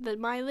the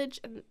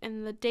mileage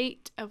and the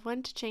date of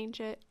when to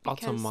change it.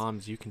 Also, because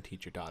moms, you can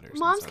teach your daughters. and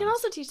moms can sons.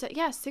 also teach that.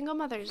 Yes, single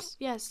mothers.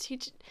 Yes,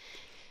 teach.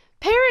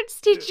 Parents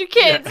teach your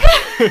Yeah. kids.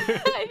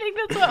 I think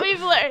that's what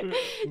we've learned.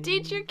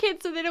 Teach your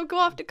kids so they don't go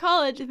off to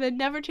college and then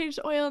never change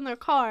the oil in their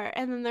car,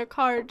 and then their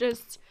car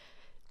just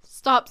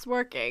stops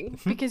working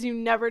because you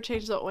never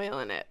change the oil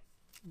in it.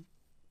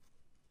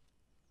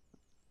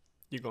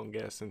 You're going to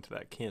get us into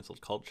that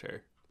canceled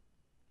culture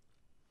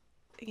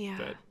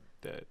Yeah.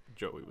 that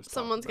Joey was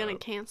Someone's talking gonna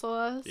about. cancel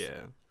us.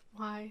 Yeah.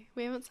 Why?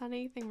 We haven't said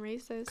anything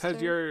racist.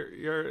 Because or-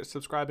 you're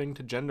subscribing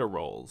to gender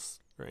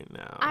roles right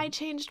now. I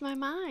changed my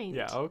mind.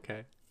 Yeah,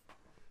 okay.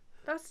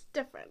 That's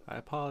different. I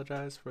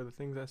apologize for the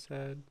things I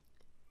said.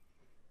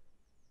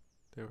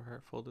 They were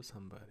hurtful to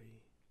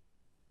somebody.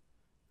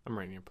 I'm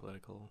writing your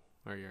political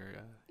or your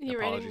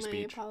You're apology writing my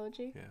speech.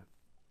 apology. Yeah.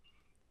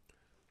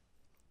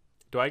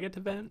 Do I get to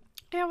vent?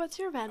 Yeah, what's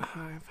your event?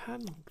 I've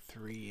had like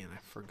 3 and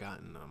I've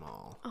forgotten them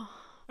all. Oh.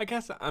 I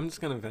guess I'm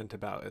just gonna vent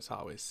about It's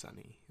Always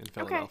Sunny in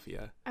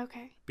Philadelphia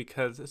Okay.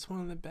 because it's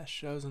one of the best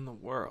shows in the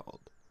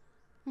world,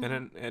 Mhm.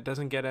 and it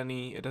doesn't get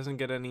any. It doesn't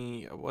get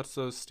any. What's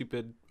those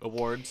stupid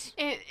awards?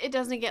 It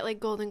doesn't get like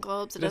Golden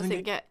Globes. It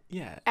doesn't get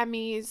Yeah,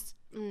 Emmys.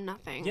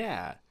 Nothing.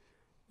 yeah,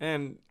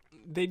 and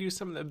they do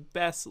some of the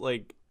best.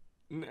 Like,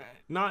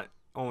 not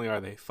only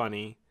are they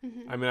funny.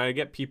 Mhm. I mean, I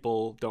get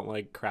people don't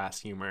like crass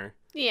humor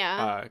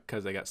Yeah.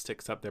 because they got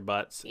sticks up their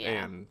butts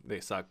Yeah. and they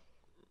suck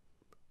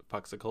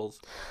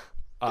puxicles.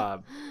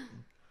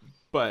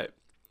 But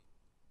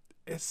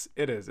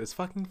it's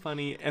fucking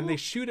funny, and they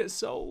shoot it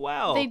so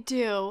well. They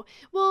do.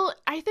 Well,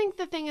 I think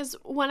the thing is,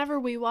 whenever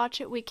we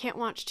watch it, we can't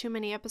watch too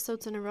many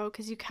episodes in a row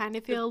because you kind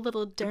of feel a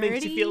little It dirty.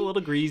 makes you feel a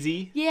little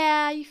greasy.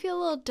 Yeah, you feel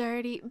a little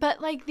dirty.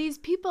 But like these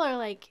people are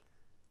like,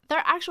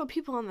 they're actual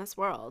people in this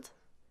world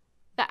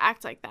that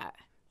act like that.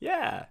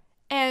 Yeah,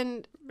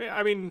 And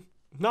I mean,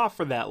 not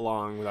for that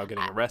long without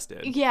getting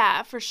arrested.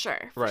 yeah, for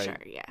sure. For Right. sure.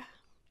 Yeah.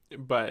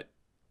 But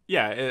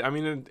yeah, I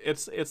mean,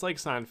 it's like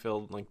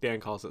Seinfeld. Like Dan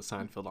calls it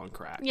Seinfeld on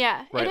crack.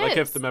 Yeah. Right. It Like is.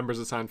 if the members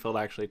of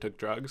Seinfeld actually took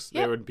drugs,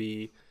 they Yep. would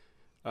be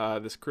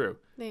this crew.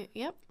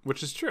 Yep.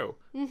 Which is true.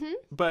 Mm-hmm.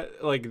 But,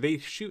 like, they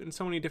shoot in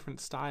so many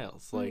different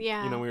styles. Like,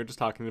 Yeah. you know, we were just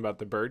talking about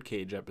the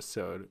Birdcage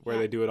episode where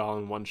they do it all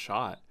in one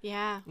shot.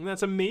 Yeah. And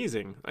that's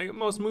amazing. Like,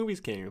 most movies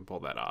can't even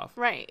pull that off.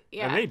 Right.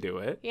 Yeah. And they do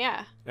it.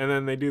 Yeah. And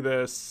then they do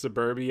the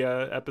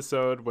Suburbia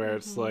episode where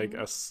it's like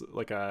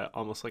a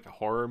almost like a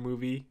horror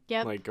movie.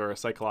 Yep. Like, or a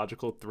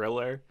psychological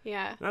thriller.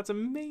 Yeah. And that's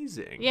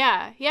amazing.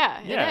 Yeah.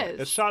 It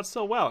is. It's shot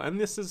so well. And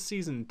this is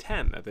season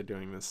 10 that they're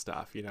doing this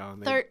stuff, you know.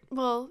 And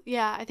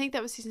I think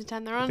that was season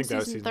 10. They're on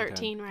season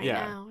 13 right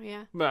now. Yeah.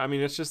 But I mean,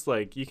 it's just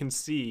like you can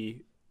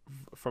see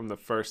from the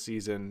first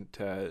season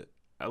to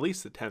at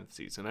least the 10th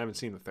season. I haven't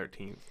seen the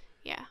 13th.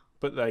 Yeah.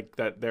 But like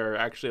that they're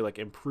actually like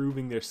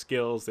improving their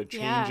skills. They're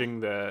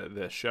changing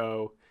the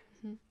show.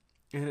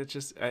 Mm-hmm. And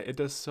it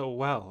does so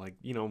well. Like,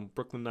 you know,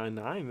 Brooklyn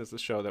Nine-Nine is the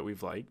show that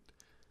we've liked.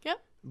 Yep.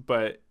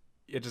 But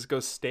it just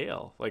goes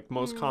stale. Like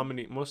most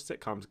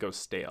sitcoms go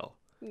stale.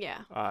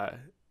 Yeah.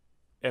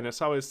 And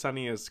It's Always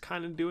Sunny is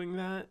kind of doing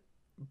that.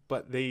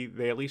 But they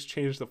at least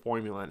change the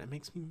formula, and it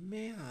makes me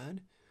mad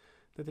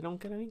that they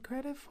don't get any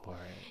credit for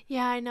it.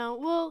 Yeah, I know.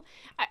 Well,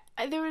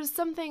 there was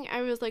something,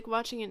 I was like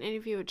watching an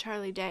interview with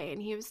Charlie Day,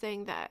 and he was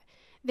saying that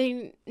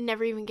they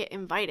never even get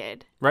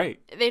invited. Right.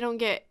 They don't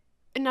get,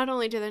 not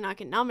only do they not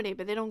get nominated,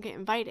 but they don't get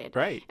invited.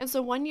 Right. And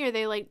so one year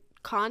they like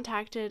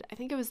contacted, I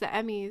think it was the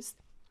Emmys,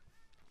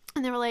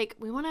 and they were like,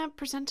 we want to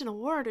present an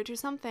award or do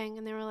something.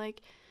 And they were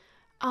like,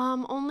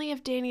 only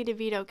if Danny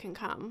DeVito can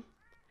come.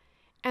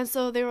 And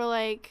so they were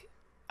like,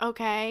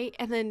 okay.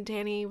 And then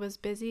Danny was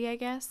busy, I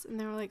guess. And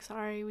they were like,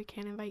 sorry, we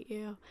can't invite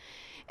you.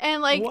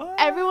 And like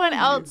everyone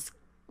else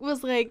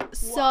was like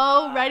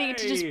so ready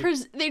to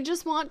just they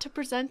just want to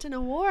present an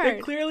award.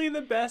 They're clearly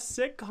the best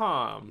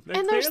sitcom.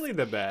 They're clearly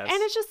the best.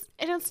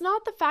 And it's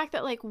not the fact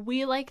that like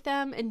we like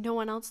them and no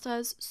one else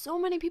does. So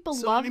many people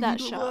love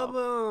that show. Love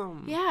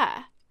them.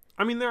 Yeah.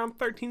 I mean, they're on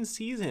 13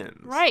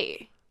 seasons.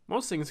 Right.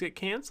 Most things get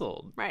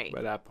canceled. Right.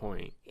 By that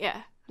point.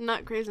 Yeah.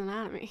 Not Grey's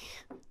Anatomy.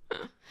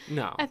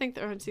 No. I think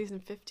they're on season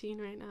 15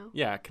 right now.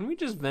 Yeah, can we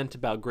just vent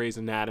about Grey's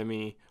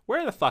Anatomy?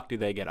 Where the fuck do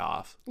they get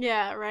off?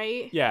 Yeah,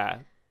 right? Yeah.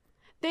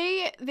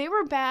 They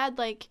were bad,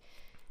 like,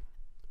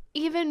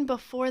 even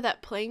before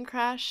that plane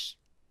crash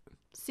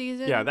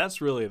season. Yeah, that's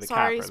really the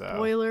capper, though. Sorry,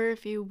 spoiler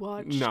if you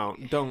watched. No,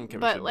 don't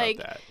give a shit about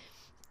that.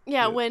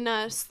 Yeah,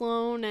 when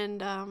Sloane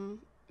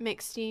and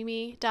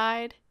McSteamy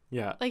died.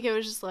 Yeah. Like, it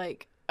was just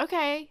like,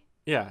 okay.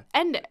 Yeah.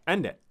 End it.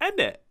 End it. End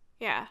it.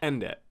 Yeah.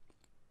 End it.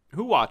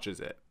 Who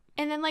watches it?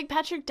 And then, like,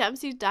 Patrick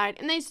Dempsey died,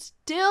 and they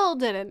still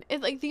didn't.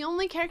 It, like, the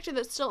only character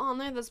that's still on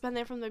there that's been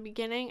there from the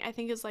beginning, I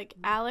think, is, like,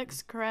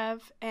 Alex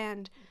Karev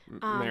and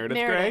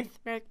Meredith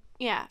Grey?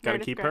 Yeah. Gotta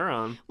keep her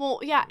on. Well,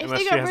 yeah, if Unless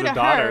they she got has rid a of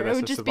daughter her, it that's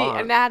would a just be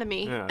savant.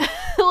 Anatomy. Yeah.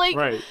 Like,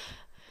 right.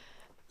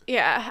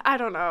 Yeah, I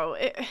don't know.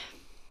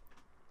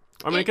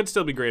 I mean, it could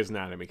still be Grey's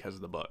Anatomy because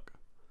of the book.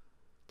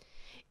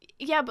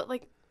 Yeah, but,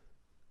 like,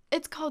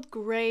 it's called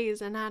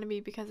Grey's Anatomy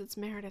because it's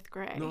Meredith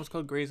Grey. No, it's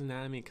called Grey's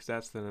Anatomy because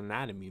that's an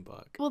anatomy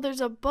book. Well,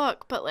 there's a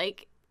book, but,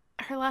 like,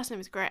 her last name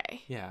is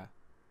Grey. Yeah.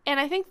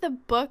 And I think the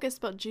book is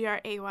spelled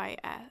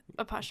Gray''s,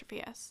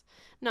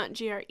 not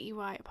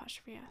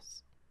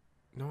Grey''s.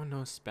 No one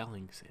knows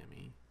spelling,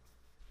 Sammy.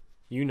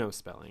 You know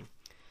spelling.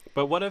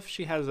 But what if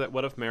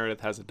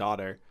Meredith has a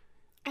daughter?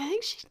 I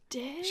think she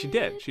did. She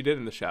did. She did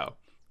in the show.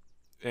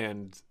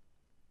 And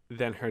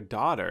then her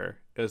daughter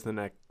is the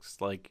next,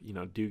 like, you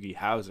know, Doogie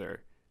Howser,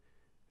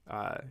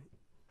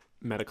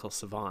 medical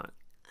savant.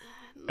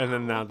 No. And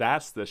then now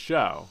that's the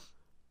show.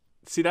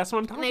 See, that's what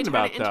I'm talking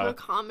about, though. Into a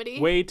comedy.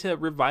 Way to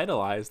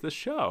revitalize the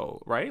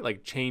show, right?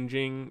 Like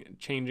changing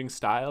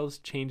styles,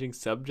 changing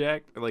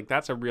subject. Like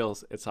that's a real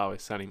It's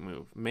Always Sunny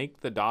move.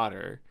 Make the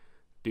daughter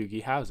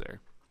Doogie Howser.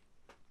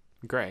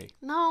 Grey.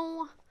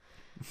 No.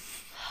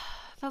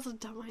 That's a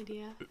dumb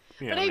idea.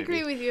 Yeah, but I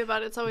agree with you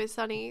about It's Always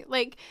Sunny.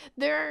 Like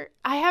I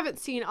haven't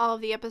seen all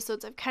of the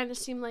episodes. I've kind of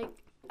seen like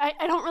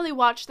I don't really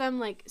watch them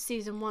like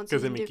season 1.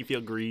 Because they make you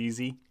feel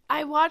greasy.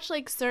 I watch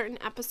like certain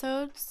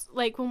episodes,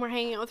 like when we're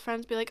hanging out with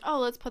friends, be like, oh,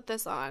 let's put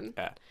this on.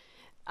 Yeah.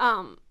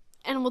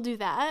 And we'll do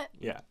that.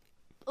 Yeah.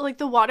 Like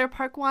the water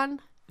park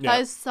one. Yeah.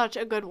 That is such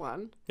a good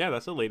one. Yeah,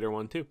 that's a later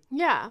one too.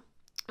 Yeah.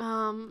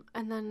 And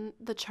then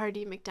the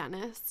Chardee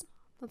McDennis.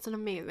 That's an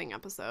amazing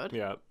episode.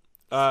 Yeah.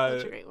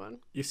 Such a great one.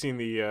 You've seen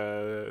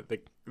the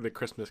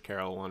Christmas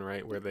Carol one,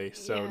 right? Where they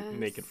sew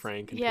naked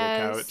Frank into the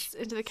couch.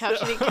 Into the couch,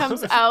 and he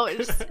comes out.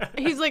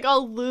 He's like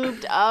all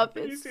lubed up.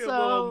 It's you see so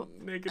a little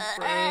naked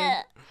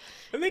Frank.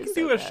 And they can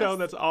do a show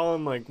that's all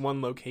in like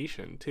one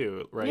location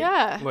too, right?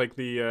 Yeah. Like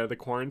the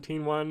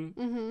quarantine one,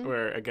 mm-hmm.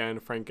 where again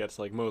Frank gets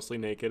like mostly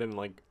naked and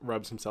like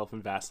rubs himself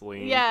in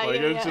Vaseline. Yeah,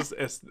 like yeah,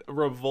 it's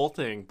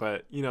revolting,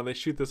 but you know they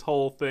shoot this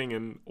whole thing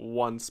in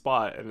one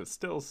spot, and it's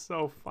still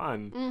so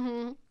fun.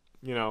 Mm-hmm.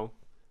 You know.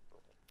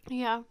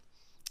 Yeah,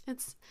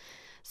 it's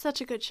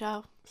such a good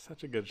show.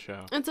 Such a good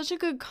show. And such a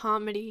good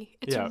comedy.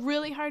 It's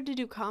really hard to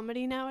do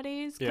comedy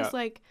nowadays because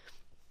like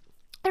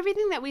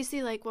everything that we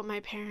see, like what my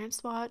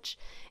parents watch,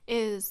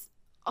 is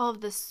all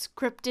of the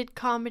scripted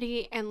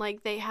comedy, and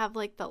like they have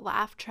like the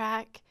laugh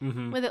track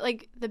with it,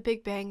 like The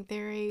Big Bang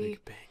Theory.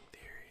 Big Bang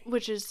Theory.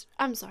 Which is,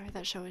 I'm sorry,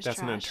 that show is That's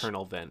trash. an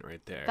eternal vent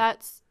right there.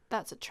 That's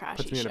a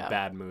trashy show. Puts me in a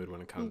bad mood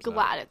when it comes I'm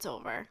glad it's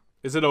over.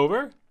 Is it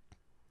over?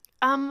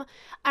 I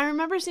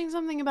remember seeing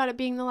something about it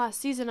being the last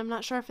season. I'm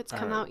not sure if it's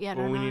come out yet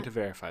or not. Well, we need to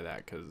verify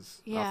that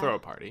because I'll throw a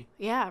party.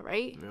 Yeah,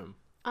 right?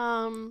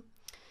 Yeah.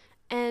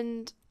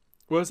 And...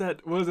 What was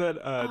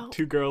that?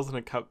 Two girls in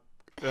a cup...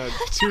 Two girls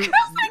in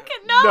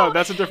a... No! No,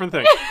 that's a different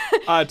thing.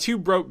 Two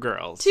broke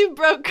girls. Two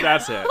broke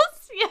girls. That's it.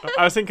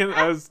 Yes.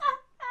 I was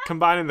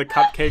combining the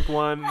cupcake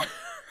one.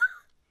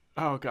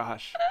 Oh,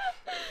 gosh.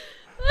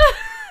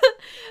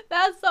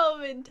 That's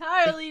something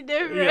entirely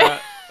different. Yeah.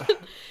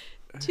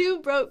 Two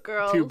broke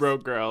girls. Two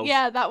broke girls.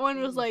 Yeah, that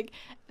one was like,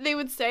 they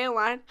would say a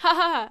line, ha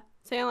ha ha,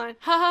 say a line,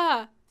 ha ha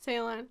ha, say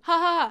a line, ha ha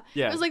ha.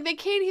 Yeah. It was like they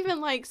can't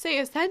even like say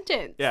a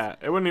sentence. Yeah,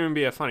 it wouldn't even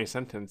be a funny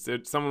sentence.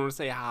 Someone would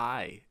say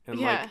hi, and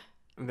like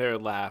they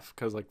would laugh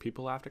because like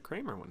people laughed at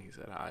Kramer when he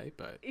said hi,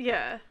 but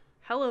yeah.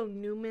 Hello,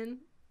 Newman.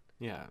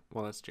 Yeah,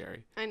 well that's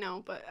Jerry. I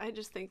know, but I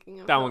just thinking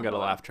of that one got a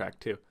laugh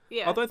track too.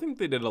 Yeah. Although I think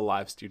they did a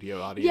live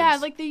studio audience. Yeah,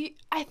 like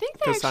I think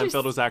they because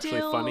Seinfeld was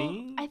actually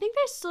funny. I think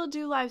they still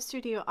do live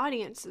studio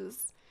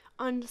audiences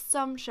on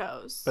some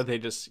shows. But they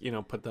just,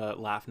 put the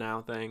laugh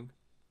now thing.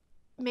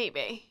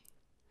 Maybe.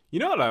 You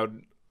know what I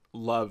would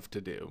love to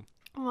do?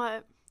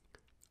 What?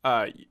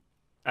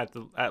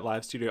 At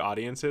live studio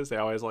audiences, they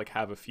always like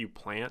have a few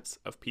plants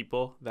of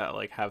people that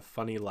like have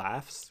funny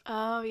laughs.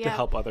 Oh yeah. To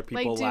help other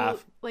people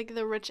laugh. Like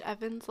the Rich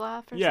Evans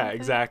laugh or something. Yeah,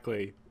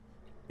 exactly.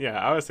 Yeah,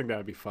 I always think that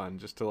would be fun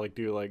just to like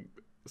do like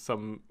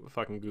some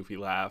fucking goofy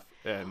laugh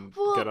and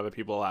get other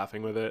people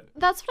laughing with it.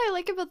 That's what I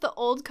like about the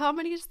old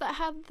comedies that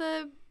had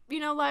the,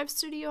 live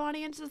studio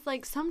audiences.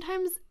 Like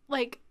sometimes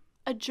like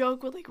a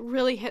joke would like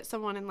really hit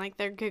someone in like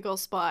their giggle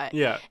spot.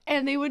 Yeah.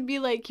 And they would be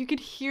like, you could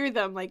hear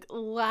them like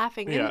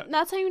laughing. And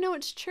that's how you know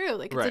it's true.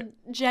 Like it's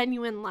a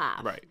genuine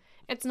laugh. Right.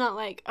 It's not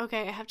like,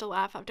 okay, I have to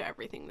laugh after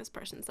everything this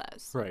person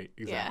says. Right,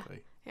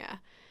 exactly. Yeah.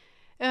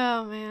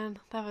 Oh man,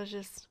 that was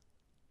just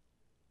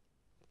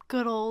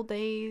good old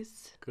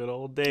days. Good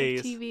old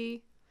days.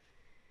 TV.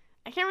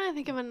 I can't really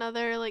think of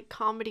another like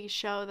comedy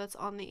show that's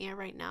on the air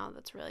right now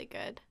that's really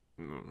good.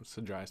 It's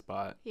a dry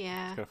spot.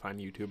 Yeah. Just gotta find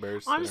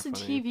YouTubers. Honestly,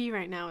 TV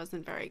right now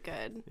isn't very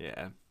good.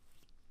 Yeah.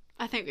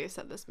 I think we've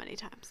said this many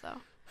times,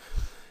 though.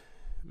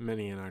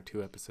 Many in our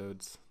 2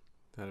 episodes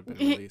that have been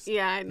released.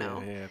 Yeah, I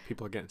know. Yeah,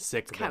 people are getting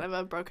sick of it. It's kind of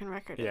a broken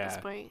record at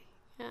this point.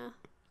 Yeah.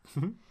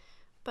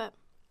 But,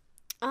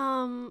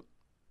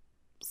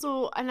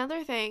 so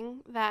another thing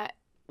that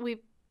you've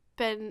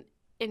been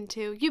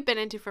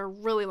into for a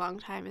really long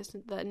time is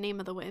The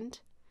Name of the Wind.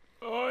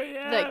 Oh,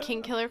 yeah. The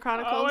Kingkiller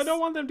Chronicles. Oh, I don't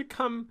want them to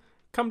come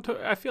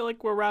to, I feel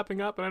like we're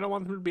wrapping up and I don't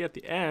want them to be at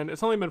the end.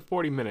 It's only been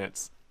 40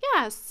 minutes.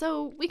 Yeah,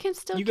 so we can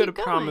still keep You going.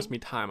 gotta promise me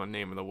time on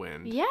Name of the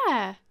Wind.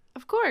 Yeah,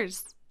 of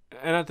course.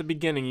 And at the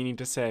beginning, you need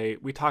to say,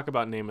 we talk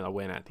about Name of the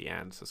Wind at the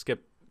end, so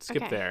skip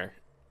there.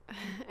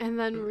 And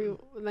then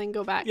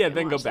go back. Yeah,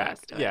 then go back.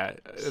 Yeah,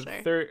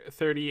 sure.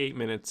 38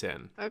 minutes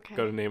in. Okay.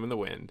 Go to Name of the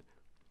Wind.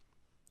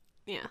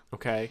 Yeah.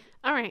 Okay?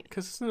 All right.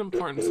 Because it's an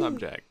important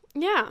subject.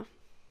 Yeah.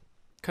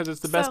 Because it's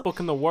the best book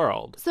in the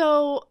world.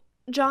 So,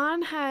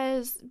 John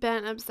has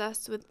been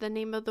obsessed with The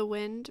Name of the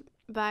Wind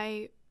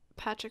by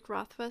Patrick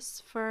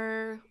Rothfuss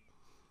for,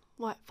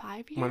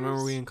 5 years? When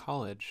were we in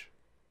college?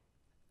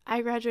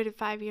 I graduated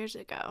 5 years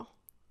ago.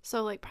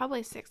 So,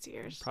 probably 6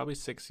 years. Probably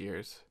 6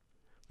 years.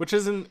 Which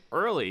isn't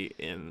early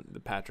in the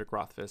Patrick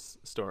Rothfuss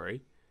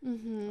story.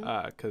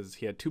 Mm-hmm. Because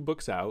he had 2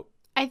 books out.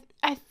 I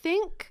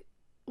think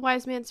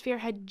Wise Man's Fear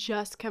had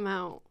just come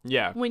out.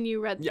 Yeah. When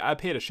you read... Yeah, I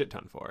paid a shit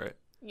ton for it.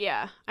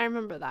 Yeah, I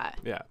remember that.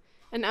 Yeah.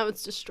 And now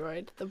it's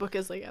destroyed. The book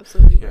is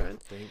absolutely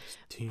ruined. Thanks,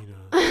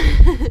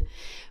 Tina.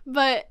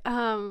 But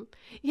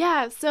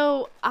yeah,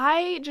 so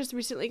I just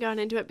recently got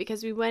into it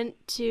because we went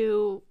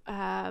to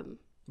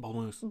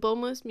Bull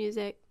Moose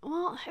Music.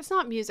 Well, it's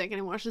not music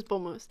anymore, it's just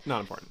Bull Moose. Not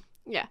important.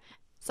 Yeah.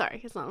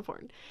 Sorry, it's not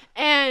important.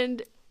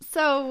 And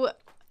so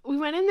we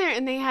went in there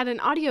and they had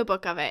an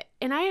audiobook of it.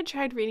 And I had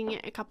tried reading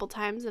it a couple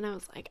times and I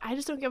was like, I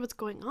just don't get what's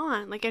going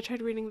on. Like I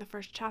tried reading the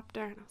first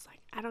chapter and I was like,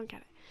 I don't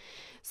get it.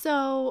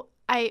 So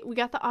we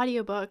got the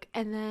audiobook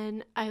and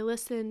then I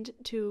listened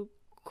to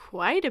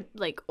quite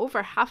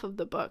over half of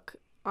the book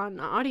on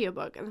the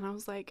audiobook. And then I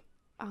was like,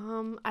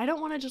 I don't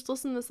want to just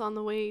listen to this on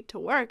the way to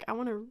work. I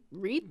want to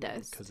read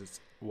this. Because it's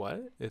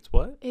what? It's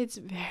what? It's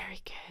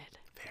very good.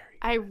 Very good.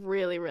 I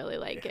really, really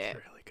like it.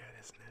 It's really good,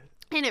 isn't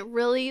it? And it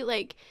really,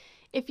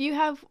 if you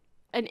have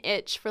an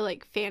itch for,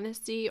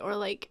 fantasy or,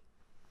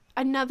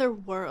 another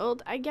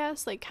world, I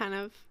guess, kind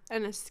of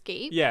an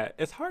escape. Yeah,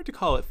 it's hard to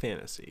call it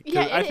fantasy.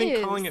 Yeah, I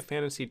think calling it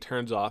fantasy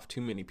turns off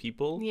too many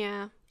people.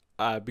 Yeah.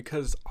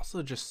 Because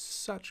also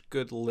just such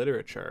good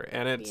literature.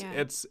 And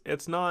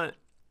it's not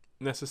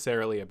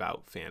necessarily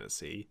about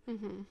fantasy,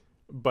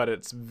 but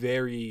it's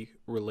very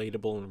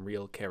relatable and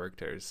real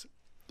characters.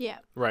 Yeah.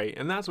 Right.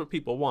 And that's what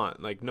people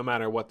want, like, no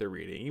matter what they're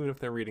reading, even if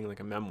they're reading like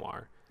a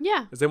memoir.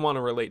 Yeah. Is they want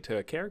to relate to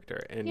a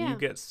character. And Yeah. you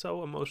get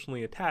so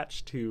emotionally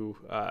attached to,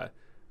 I'm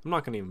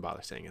not going to even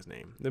bother saying his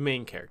name, the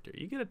main character.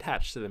 You get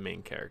attached to the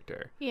main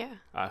character. Yeah.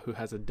 Who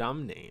has a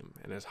dumb name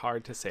and is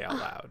hard to say out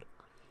loud.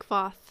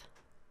 Kvoth.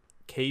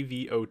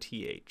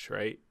 Kvoth,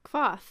 right?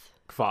 Kvoth.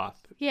 Kvoth.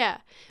 Yeah.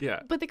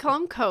 Yeah. But they call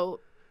him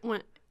Coat.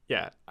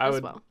 Yeah. I as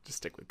would well. just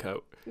stick with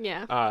Coat.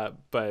 Yeah.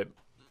 But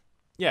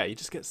yeah, you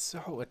just get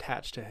so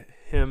attached to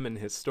him and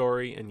his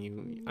story, and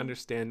you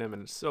understand him,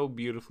 and it's so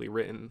beautifully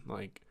written.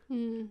 Like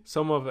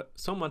so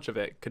much of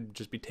it could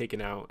just be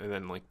taken out and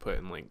then like put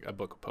in like a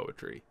book of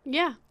poetry.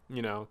 Yeah.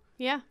 You know?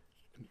 Yeah.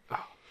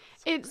 Oh,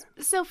 It's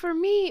so for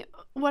me,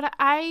 what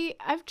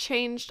I've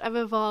changed, I've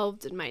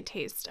evolved in my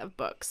taste of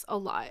books a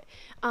lot.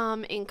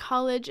 In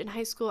college and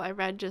high school, I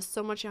read just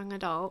so much young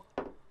adult,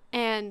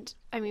 and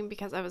I mean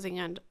because I was a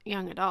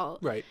young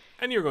adult, right.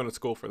 And you're going to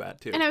school for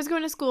that too. and I was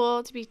going to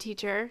school to be a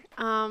teacher,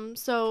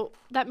 so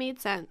that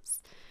made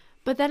sense.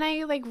 But then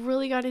I like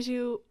really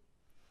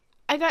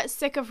I got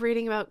sick of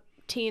reading about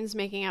teens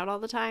making out all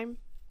the time,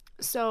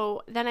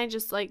 so then I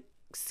just like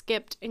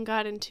skipped and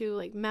got into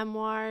like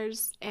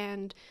memoirs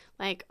and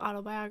like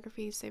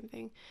autobiographies, same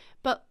thing,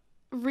 but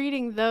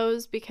reading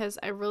those because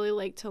I really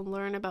like to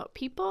learn about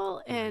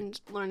people and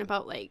learn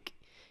about like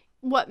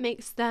what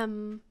makes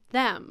them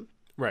them.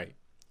 Right.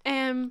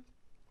 And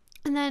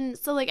then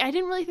so like I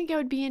didn't really think I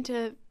would be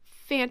into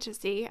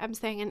fantasy, I'm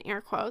saying in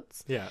air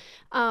quotes. Yeah.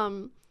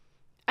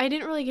 I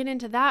didn't really get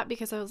into that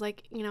because I was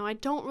like, I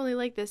don't really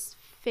like this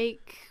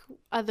fake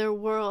other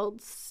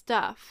world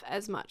stuff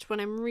as much when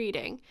I'm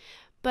reading.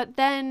 But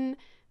then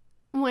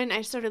when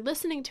I started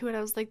listening to it,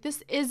 I was like,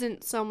 this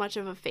isn't so much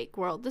of a fake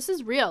world. This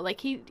is real. Like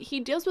he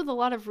deals with a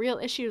lot of real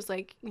issues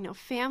like,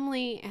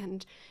 family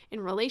and in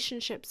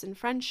relationships and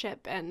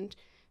friendship and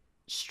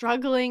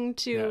struggling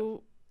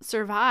to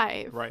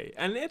survive. Right.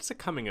 And it's a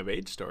coming of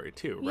age story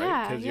too, right?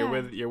 Yeah,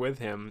 Because you're with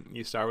him,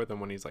 you start with him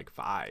when he's like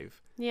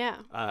 5. Yeah.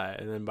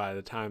 And then by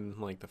the time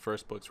like the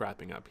first book's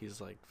wrapping up, he's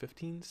like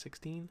 15,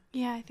 16?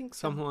 Yeah, I think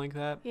so. Something like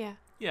that. Yeah.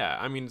 Yeah,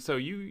 I mean, so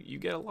you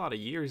get a lot of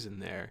years in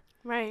there.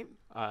 Right.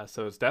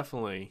 So it's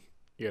definitely,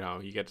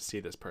 you get to see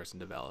this person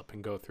develop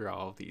and go through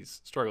all of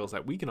these struggles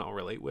that we can all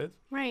relate with.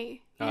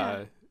 Right.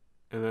 Yeah.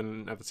 And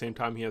then at the same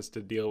time, he has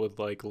to deal with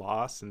like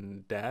loss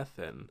and death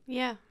and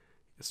yeah.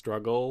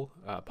 struggle,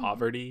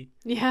 poverty.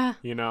 Yeah.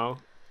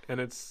 And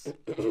it's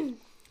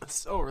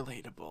so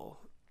relatable.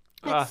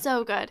 It's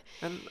so good.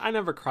 And I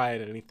never cry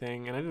at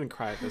anything, and I didn't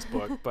cry at this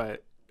book,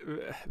 but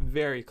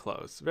very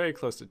close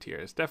to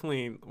tears.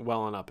 Definitely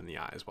welling up in the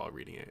eyes while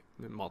reading it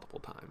multiple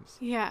times.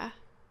 Yeah.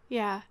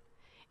 Yeah.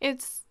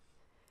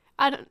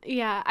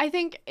 I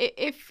think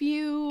if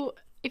you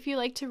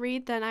like to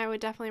read, then I would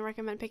definitely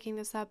recommend picking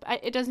this up.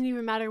 It doesn't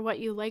even matter what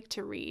you like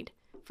to read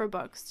for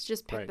books.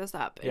 Just pick this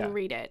up and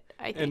read it,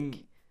 I think.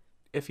 And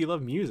if you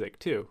love music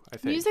too, I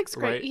think. Music's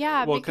great, right?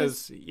 yeah. Well,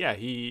 because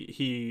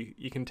he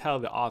you can tell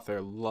the author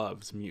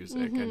loves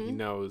music and he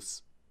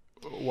knows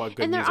what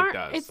good music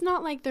does. It's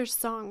not like there's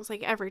songs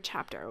like every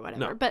chapter or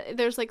whatever, no. but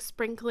there's like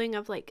sprinkling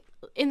of like,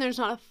 and there's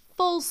not a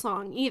full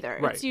song either.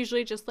 Right. It's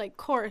usually just like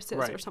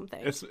choruses or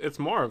something. It's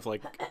more of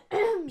like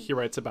he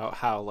writes about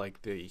how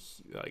like the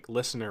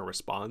listener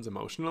responds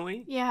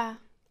emotionally. Yeah.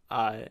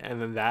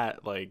 And then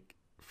that like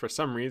for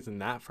some reason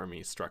that for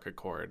me struck a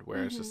chord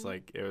where it's just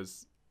like it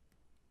was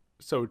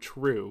so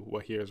true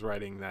what he was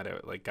writing that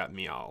it like got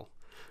me all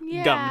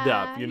gummed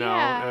up,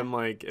 and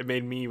like it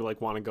made me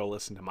like want to go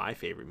listen to my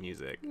favorite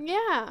music.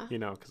 Yeah.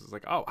 Because it's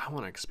like, oh, I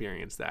want to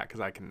experience that because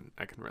I can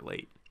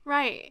relate.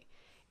 Right.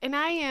 And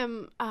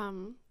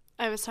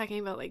I was talking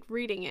about like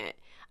reading it.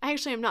 I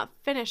actually am not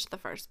finished the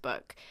first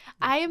book.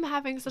 I am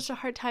having such a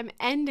hard time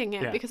ending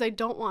it because I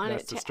don't want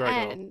it to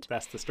end.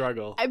 That's the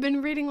struggle. I've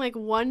been reading like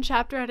one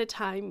chapter at a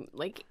time,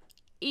 like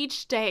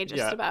each day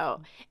just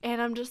about,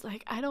 and I'm just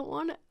like, I don't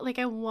want to, like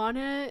I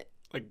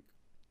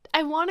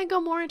want to go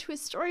more into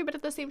his story, but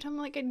at the same time,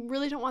 like I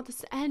really don't want this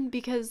to end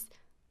because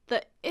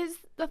is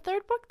the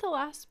third book the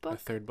last book? The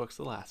third book's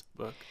the last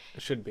book.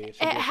 It should be. It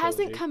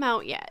hasn't come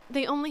out yet.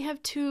 They only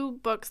have 2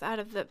 books out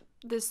of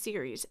the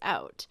series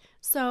out,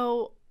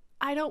 so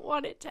I don't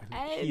want it to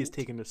end. He's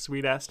taking a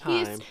sweet ass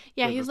time.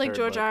 He's like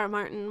George R.R.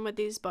 Martin with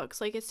these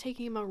books. Like it's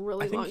taking him a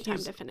really long time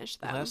to finish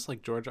them. Less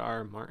like George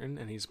R.R. Martin,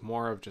 and he's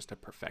more of just a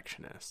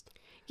perfectionist.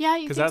 Yeah,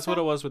 because that's what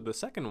it was with the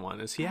second one.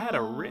 Is he had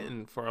it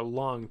written for a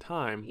long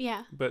time.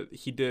 Yeah, but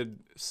he did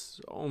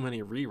so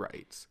many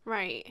rewrites.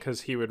 Right.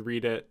 Because he would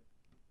read it,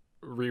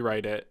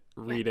 rewrite it,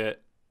 read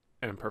it,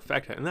 and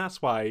perfect it, and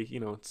that's why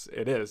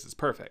it's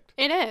perfect.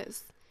 It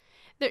is.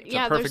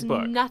 There's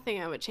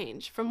nothing I would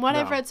change from what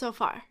I've read so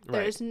far.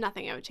 There's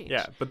nothing I would change.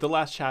 Yeah, but the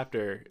last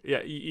chapter,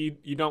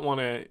 you don't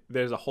want to.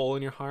 There's a hole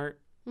in your heart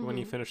when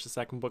you finish the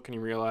second book and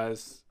you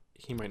realize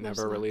he might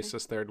never release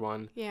this third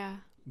one. Yeah.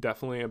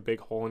 Definitely a big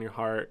hole in your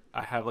heart.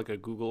 I have like a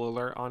Google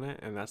alert on it,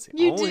 and that's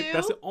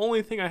the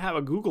only thing I have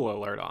a Google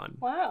alert on.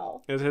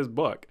 Wow. Is his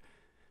book,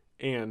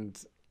 and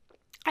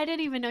I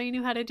didn't even know you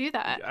knew how to do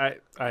that.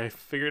 I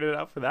figured it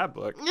out for that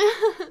book.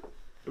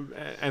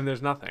 And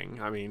there's nothing.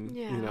 I mean,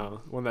 Yeah. you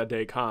know, when that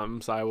day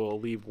comes, I will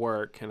leave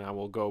work and I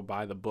will go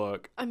buy the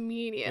book.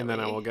 Immediately. And then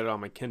I will get it on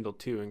my Kindle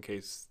too in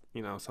case,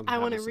 you know, something I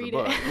want to happens to read the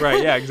book. it.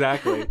 Right, yeah,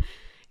 exactly.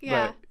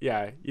 Yeah. But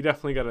yeah, you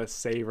definitely got to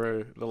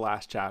savor the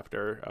last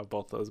chapter of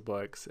both those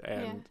books.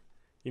 And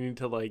you need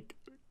to like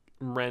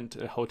rent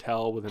a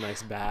hotel with a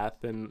nice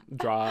bath and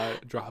draw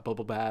a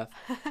bubble bath.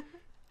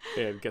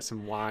 And get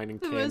some wine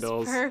and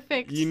candles.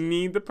 Perfect. You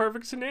need the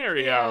perfect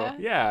scenario.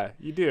 Yeah,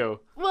 you do.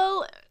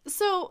 Well,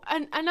 so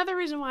another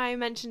reason why I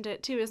mentioned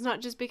it too is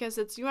not just because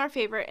it's your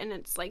favorite and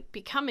it's like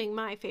becoming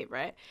my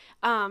favorite.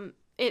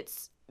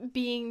 It's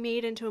being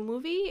made into a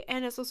movie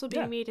and it's also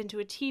being made into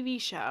a TV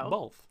show.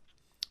 Both.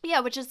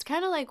 Yeah, which is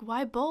kind of like,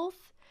 why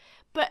both?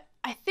 But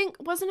I think,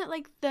 wasn't it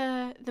like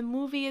the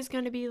movie is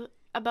going to be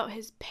about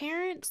his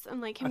parents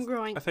and like him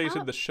growing up? I thought you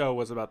said the show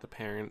was about the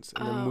parents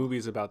and the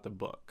movie's about the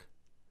book.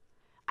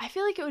 I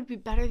feel like it would be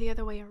better the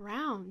other way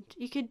around.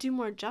 You could do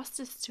more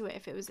justice to it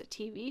if it was a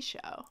TV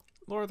show.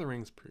 Lord of the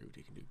Rings proved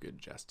you can do good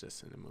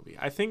justice in a movie.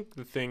 I think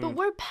the thing... But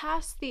we're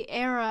past the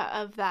era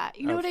of that.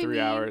 You know what I mean? 3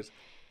 hours.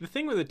 The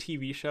thing with a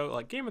TV show,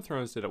 like Game of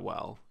Thrones did it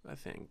well, I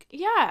think.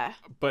 Yeah.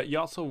 But you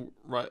also...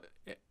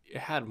 It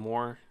had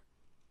more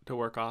to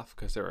work off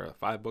because there were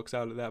 5 books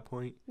out at that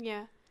point.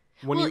 Yeah.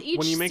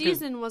 Each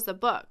season was a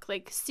book.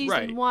 Like,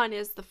 season 1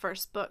 is the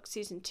first book.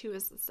 Season 2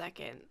 is the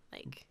second.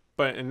 Like...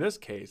 But in this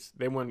case,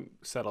 they wouldn't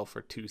settle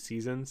for 2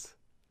 seasons.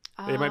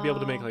 They might be able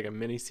to make like a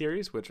mini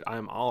series, which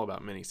I'm all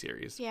about mini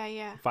series. Yeah,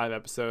 yeah. 5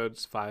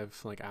 episodes,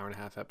 5 like hour and a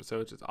half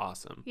episodes. It's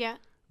awesome. Yeah.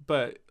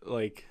 But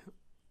like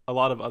a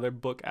lot of other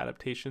book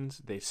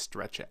adaptations, they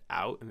stretch it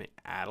out and they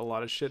add a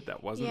lot of shit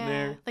that wasn't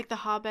there. Like The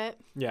Hobbit.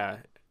 Yeah,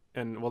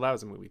 and well, that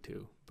was a movie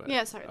too. But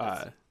yeah, sorry.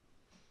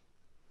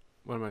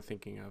 what am I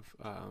thinking of?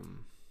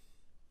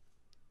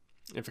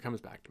 If it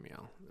comes back to me,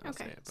 I'll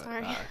say it. But,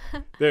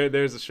 sorry.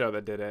 There's a show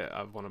that did it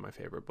of one of my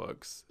favorite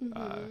books when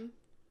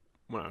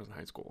I was in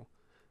high school.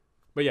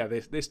 But yeah,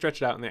 they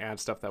stretch it out and they add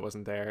stuff that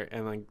wasn't there,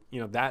 and like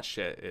that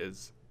shit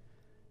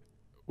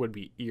would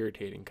be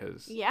irritating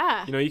because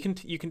you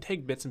can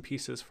take bits and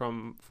pieces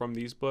from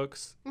these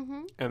books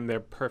and they're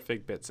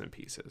perfect bits and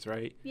pieces,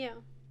 right? Yeah.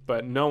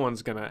 But no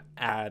one's gonna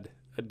add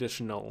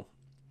additional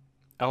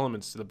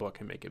elements to the book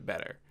and make it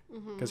better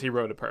because he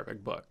wrote a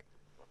perfect book.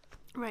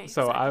 Right.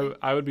 So exactly.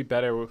 I would be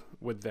better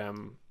with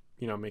them,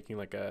 making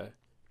like a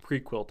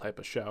prequel type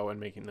of show and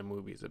making the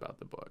movies about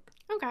the book.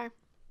 Okay.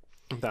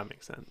 If that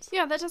makes sense.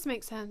 Yeah, that does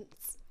make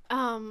sense.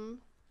 And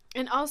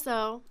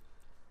also,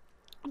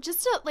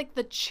 just like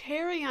the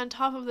cherry on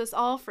top of this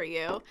all for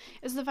you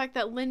is the fact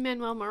that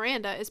Lin-Manuel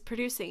Miranda is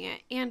producing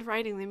it and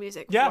writing the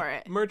music for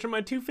it. Yeah, merging my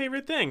 2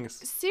 favorite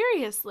things.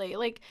 Seriously,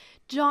 like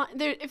John.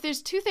 If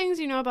there's 2 things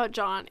you know about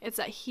John, it's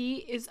that he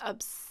is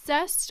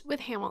obsessed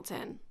with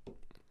Hamilton.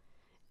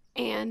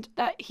 And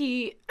that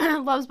he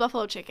loves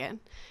buffalo chicken.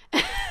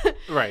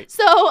 Right.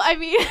 So, I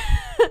mean...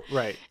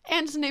 right.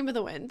 And Name of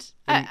the Wind,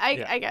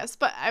 I guess.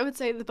 But I would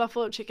say the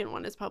buffalo chicken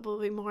one is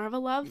probably more of a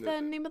love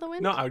than Name of the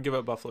Wind. No, I would give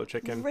up buffalo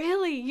chicken.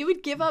 Really? You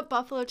would give up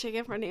buffalo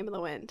chicken for Name of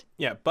the Wind?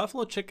 Yeah,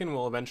 buffalo chicken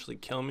will eventually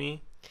kill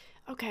me.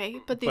 Okay,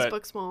 but these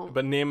books won't.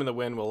 But Name of the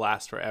Wind will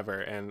last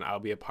forever, and I'll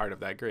be a part of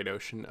that great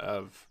ocean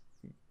of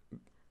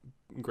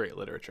great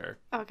literature.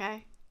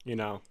 Okay.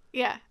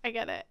 Yeah, I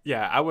get it.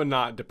 Yeah, I would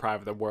not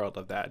deprive the world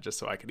of that just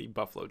so I could eat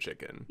buffalo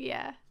chicken.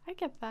 Yeah, I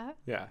get that.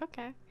 Yeah.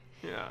 Okay.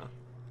 Yeah.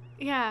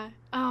 Yeah.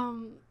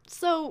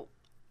 So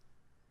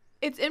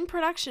it's in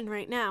production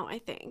right now, I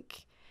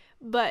think.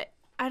 But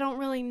I don't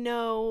really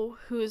know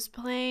who's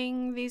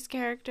playing these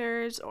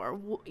characters or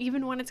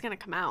even when it's going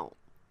to come out.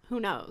 Who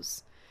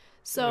knows?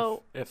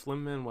 So if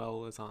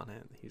Lin-Manuel is on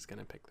it, he's going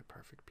to pick the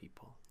perfect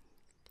people.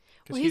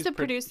 Well, he's a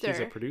producer. He's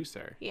a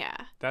producer. Yeah.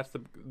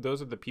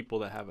 Those are the people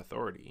that have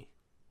authority.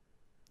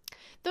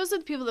 Those are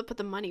the people that put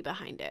the money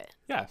behind it.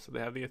 Yeah, so they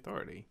have the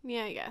authority.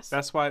 Yeah, I guess.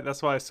 That's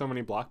why so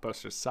many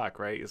blockbusters suck,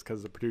 right? Is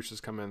because the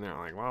producers come in there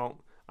like,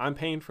 well, I'm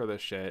paying for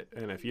this shit,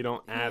 and if you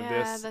don't add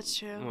this that's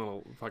true.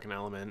 little fucking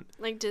element,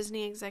 like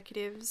Disney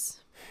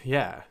executives.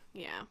 Yeah.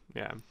 Yeah.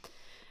 Yeah.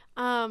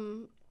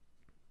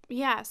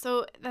 Yeah.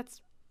 So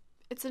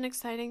it's an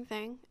exciting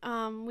thing.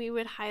 We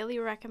would highly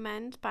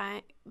recommend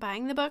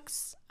buying the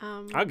books.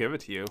 I'll give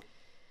it to you.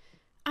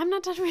 I'm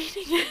not done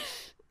reading it.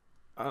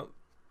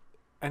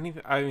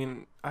 I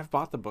mean, I've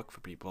bought the book for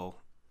people.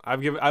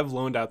 I've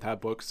loaned out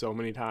that book so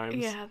many times.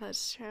 Yeah,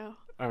 that's true.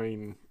 I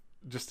mean,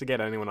 just to get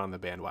anyone on the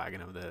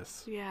bandwagon of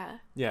this. Yeah.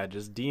 Yeah,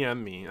 just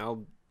DM me.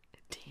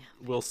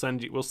 We'll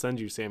send you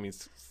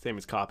Sammy's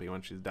copy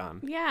when she's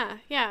done.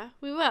 Yeah,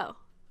 we will.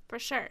 For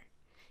sure.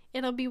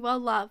 It'll be well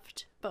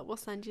loved, but we'll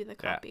send you the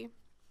copy.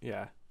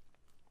 Yeah.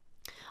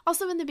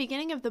 Also, in the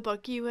beginning of the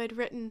book, you had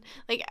written,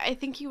 like, I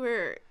think you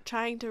were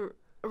trying to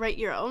write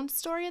your own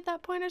story at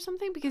that point or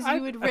something, because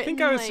you had written, I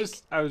think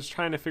I was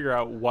trying to figure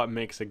out what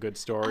makes a good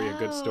story a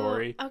good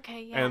story.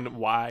 Okay, yeah. And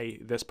why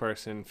this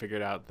person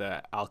figured out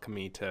the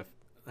alchemy to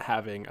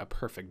having a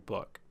perfect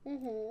book.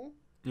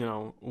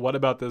 Mm-hmm. What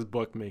about this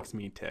book makes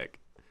me tick?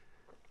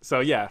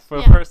 So yeah,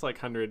 for the first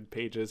 100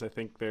 pages, I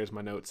think there's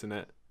my notes in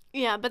it.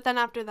 Yeah, but then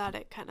after that,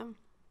 it kind of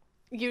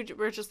you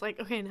were just like,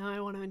 okay, now I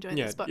want to enjoy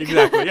Yeah, this book.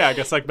 exactly. Yeah, I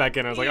guess like back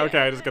in, I was like, Yeah. okay,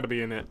 I just gotta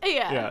be in it.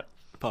 Yeah. Yeah.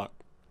 Fuck.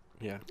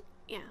 Yeah.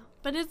 Yeah,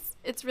 but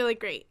it's really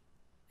great,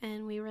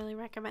 and we really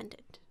recommend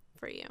it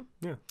for you.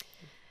 Yeah.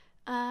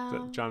 Is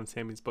that John and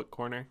Sammy's book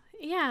corner?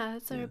 Yeah,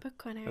 that's our Yeah. book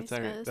corner.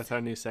 That's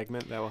our new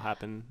segment that will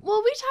happen.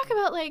 Well, we talk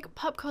about like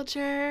pop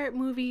culture,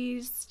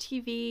 movies,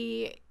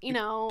 TV. You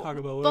know, Talk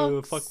about whatever the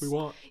books. fuck we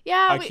want.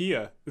 Yeah,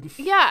 IKEA.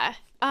 yeah.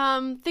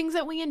 Things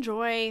that we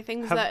enjoy,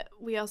 things Have- that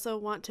we also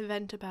want to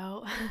vent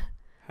about.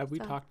 Have we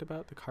So. talked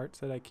about the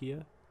carts at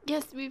IKEA?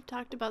 Yes, we've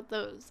talked about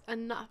those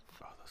enough.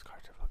 Oh, those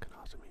carts are fucking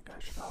awesome. You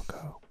guys should all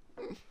go.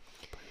 Play with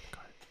the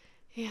cart.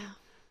 Yeah.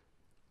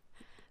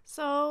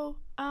 So,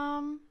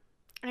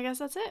 I guess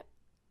that's it.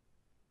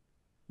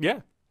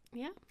 Yeah.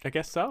 Yeah. I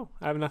guess so.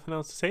 I have nothing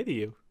else to say to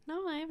you.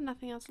 No, I have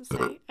nothing else to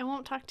say. I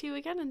won't talk to you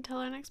again until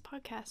our next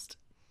podcast.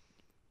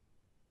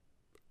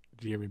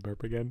 Did you hear me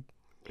burp again?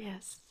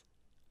 Yes.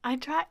 I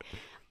try,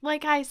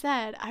 like I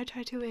said, I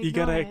try to acknowledge. You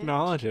gotta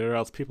acknowledge it, or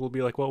else people will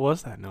be like, "What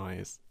was that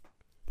noise?"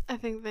 I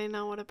think they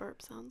know what a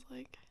burp sounds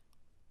like.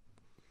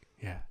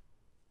 Yeah.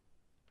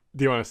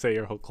 Do you want to say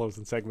your whole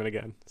closing segment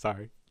again?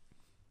 Sorry.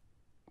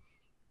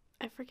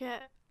 I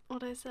forget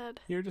what I said.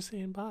 You were just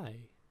saying bye.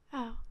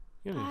 Oh,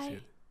 You don't need to bye. say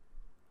it.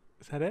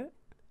 Is that it?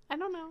 I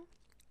don't know.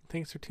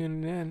 Thanks for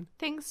tuning in.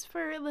 Thanks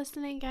for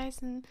listening, guys,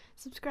 and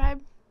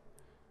subscribe.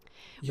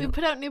 We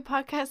put out new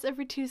podcasts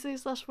every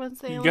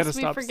Tuesday/Wednesday You unless gotta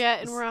we stop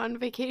forget and we're on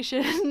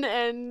vacation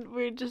and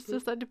we just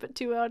decide to put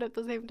 2 out at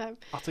the same time.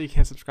 Also, you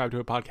can't subscribe to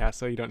a podcast,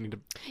 so you don't need to.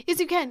 Yes,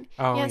 you can.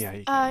 Oh, yes, yeah,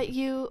 you can.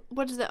 you,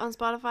 what is it, on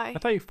Spotify? I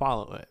thought you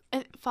follow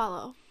it.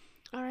 Follow.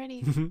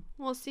 Alrighty.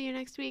 We'll see you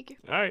next week.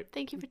 All right.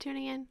 Thank you for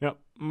tuning in. Yep.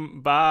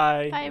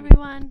 Bye. Bye,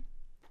 everyone.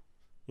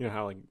 You know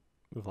how like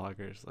the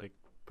vloggers like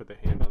put their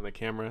hand on the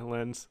camera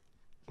lens?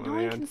 No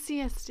one can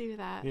see us do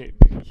that. You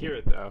hear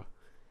it though.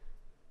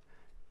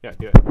 Yeah,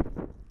 do it.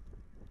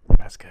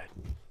 That's good.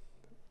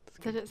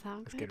 Did it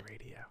sound That's good? good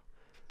radio.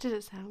 Did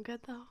it sound good,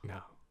 though?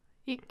 No.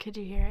 Could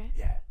you hear it?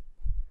 Yeah.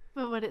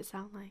 What would it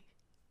sound like?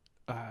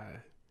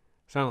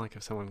 Sounded like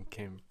if someone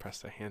came press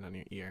their hand on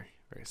your ear.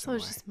 Very So similar.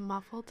 it's just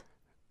muffled?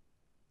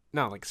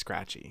 No, like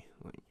scratchy.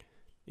 Like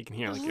you can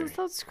hear It like doesn't your.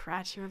 sound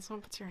scratchy when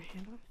someone puts your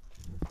hand on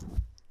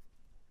it.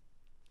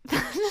 You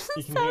That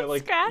can sound hear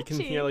like scratchy. you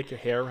can hear like your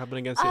hair rubbing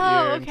against your Oh,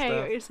 ear and okay,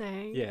 stuff. what you're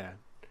saying. Yeah.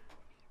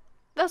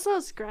 That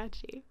sounds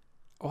scratchy.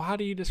 Well, how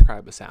do you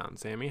describe a sound,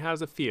 Sammy? How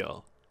does it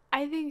feel?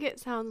 I think it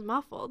sounds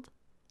muffled.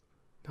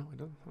 No, it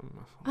doesn't sound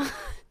muffled.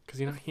 Because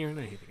you're not hearing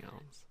anything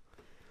else.